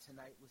that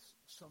tonight with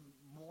some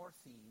more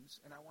themes,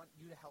 and I want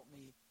you to help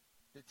me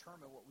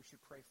determine what we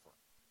should pray for.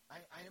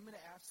 I am going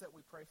to ask that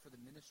we pray for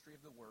the ministry of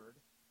the Word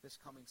this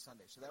coming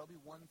Sunday. So that'll be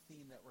one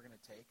theme that we're going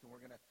to take, and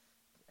we're going to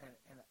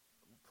and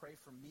pray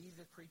for me,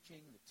 the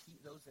preaching,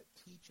 those that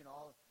teach in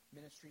all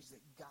ministries,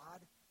 that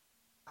God,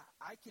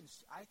 I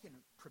can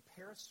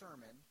prepare a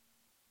sermon,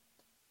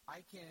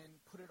 I can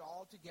put it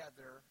all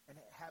together and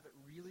have it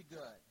really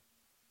good,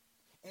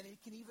 and it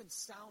can even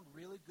sound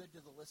really good to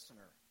the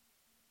listener,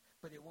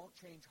 but it won't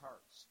change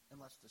hearts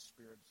unless the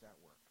Spirit is at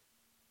work.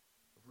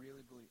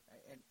 Really believe,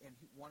 and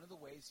one of the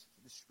ways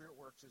the Spirit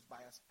works is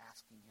by us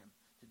asking Him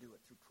to do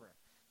it through prayer.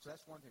 So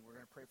that's one thing. We're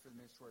going to pray for the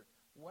ministry.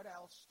 What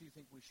else do you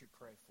think we should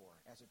pray for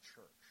as a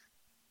church?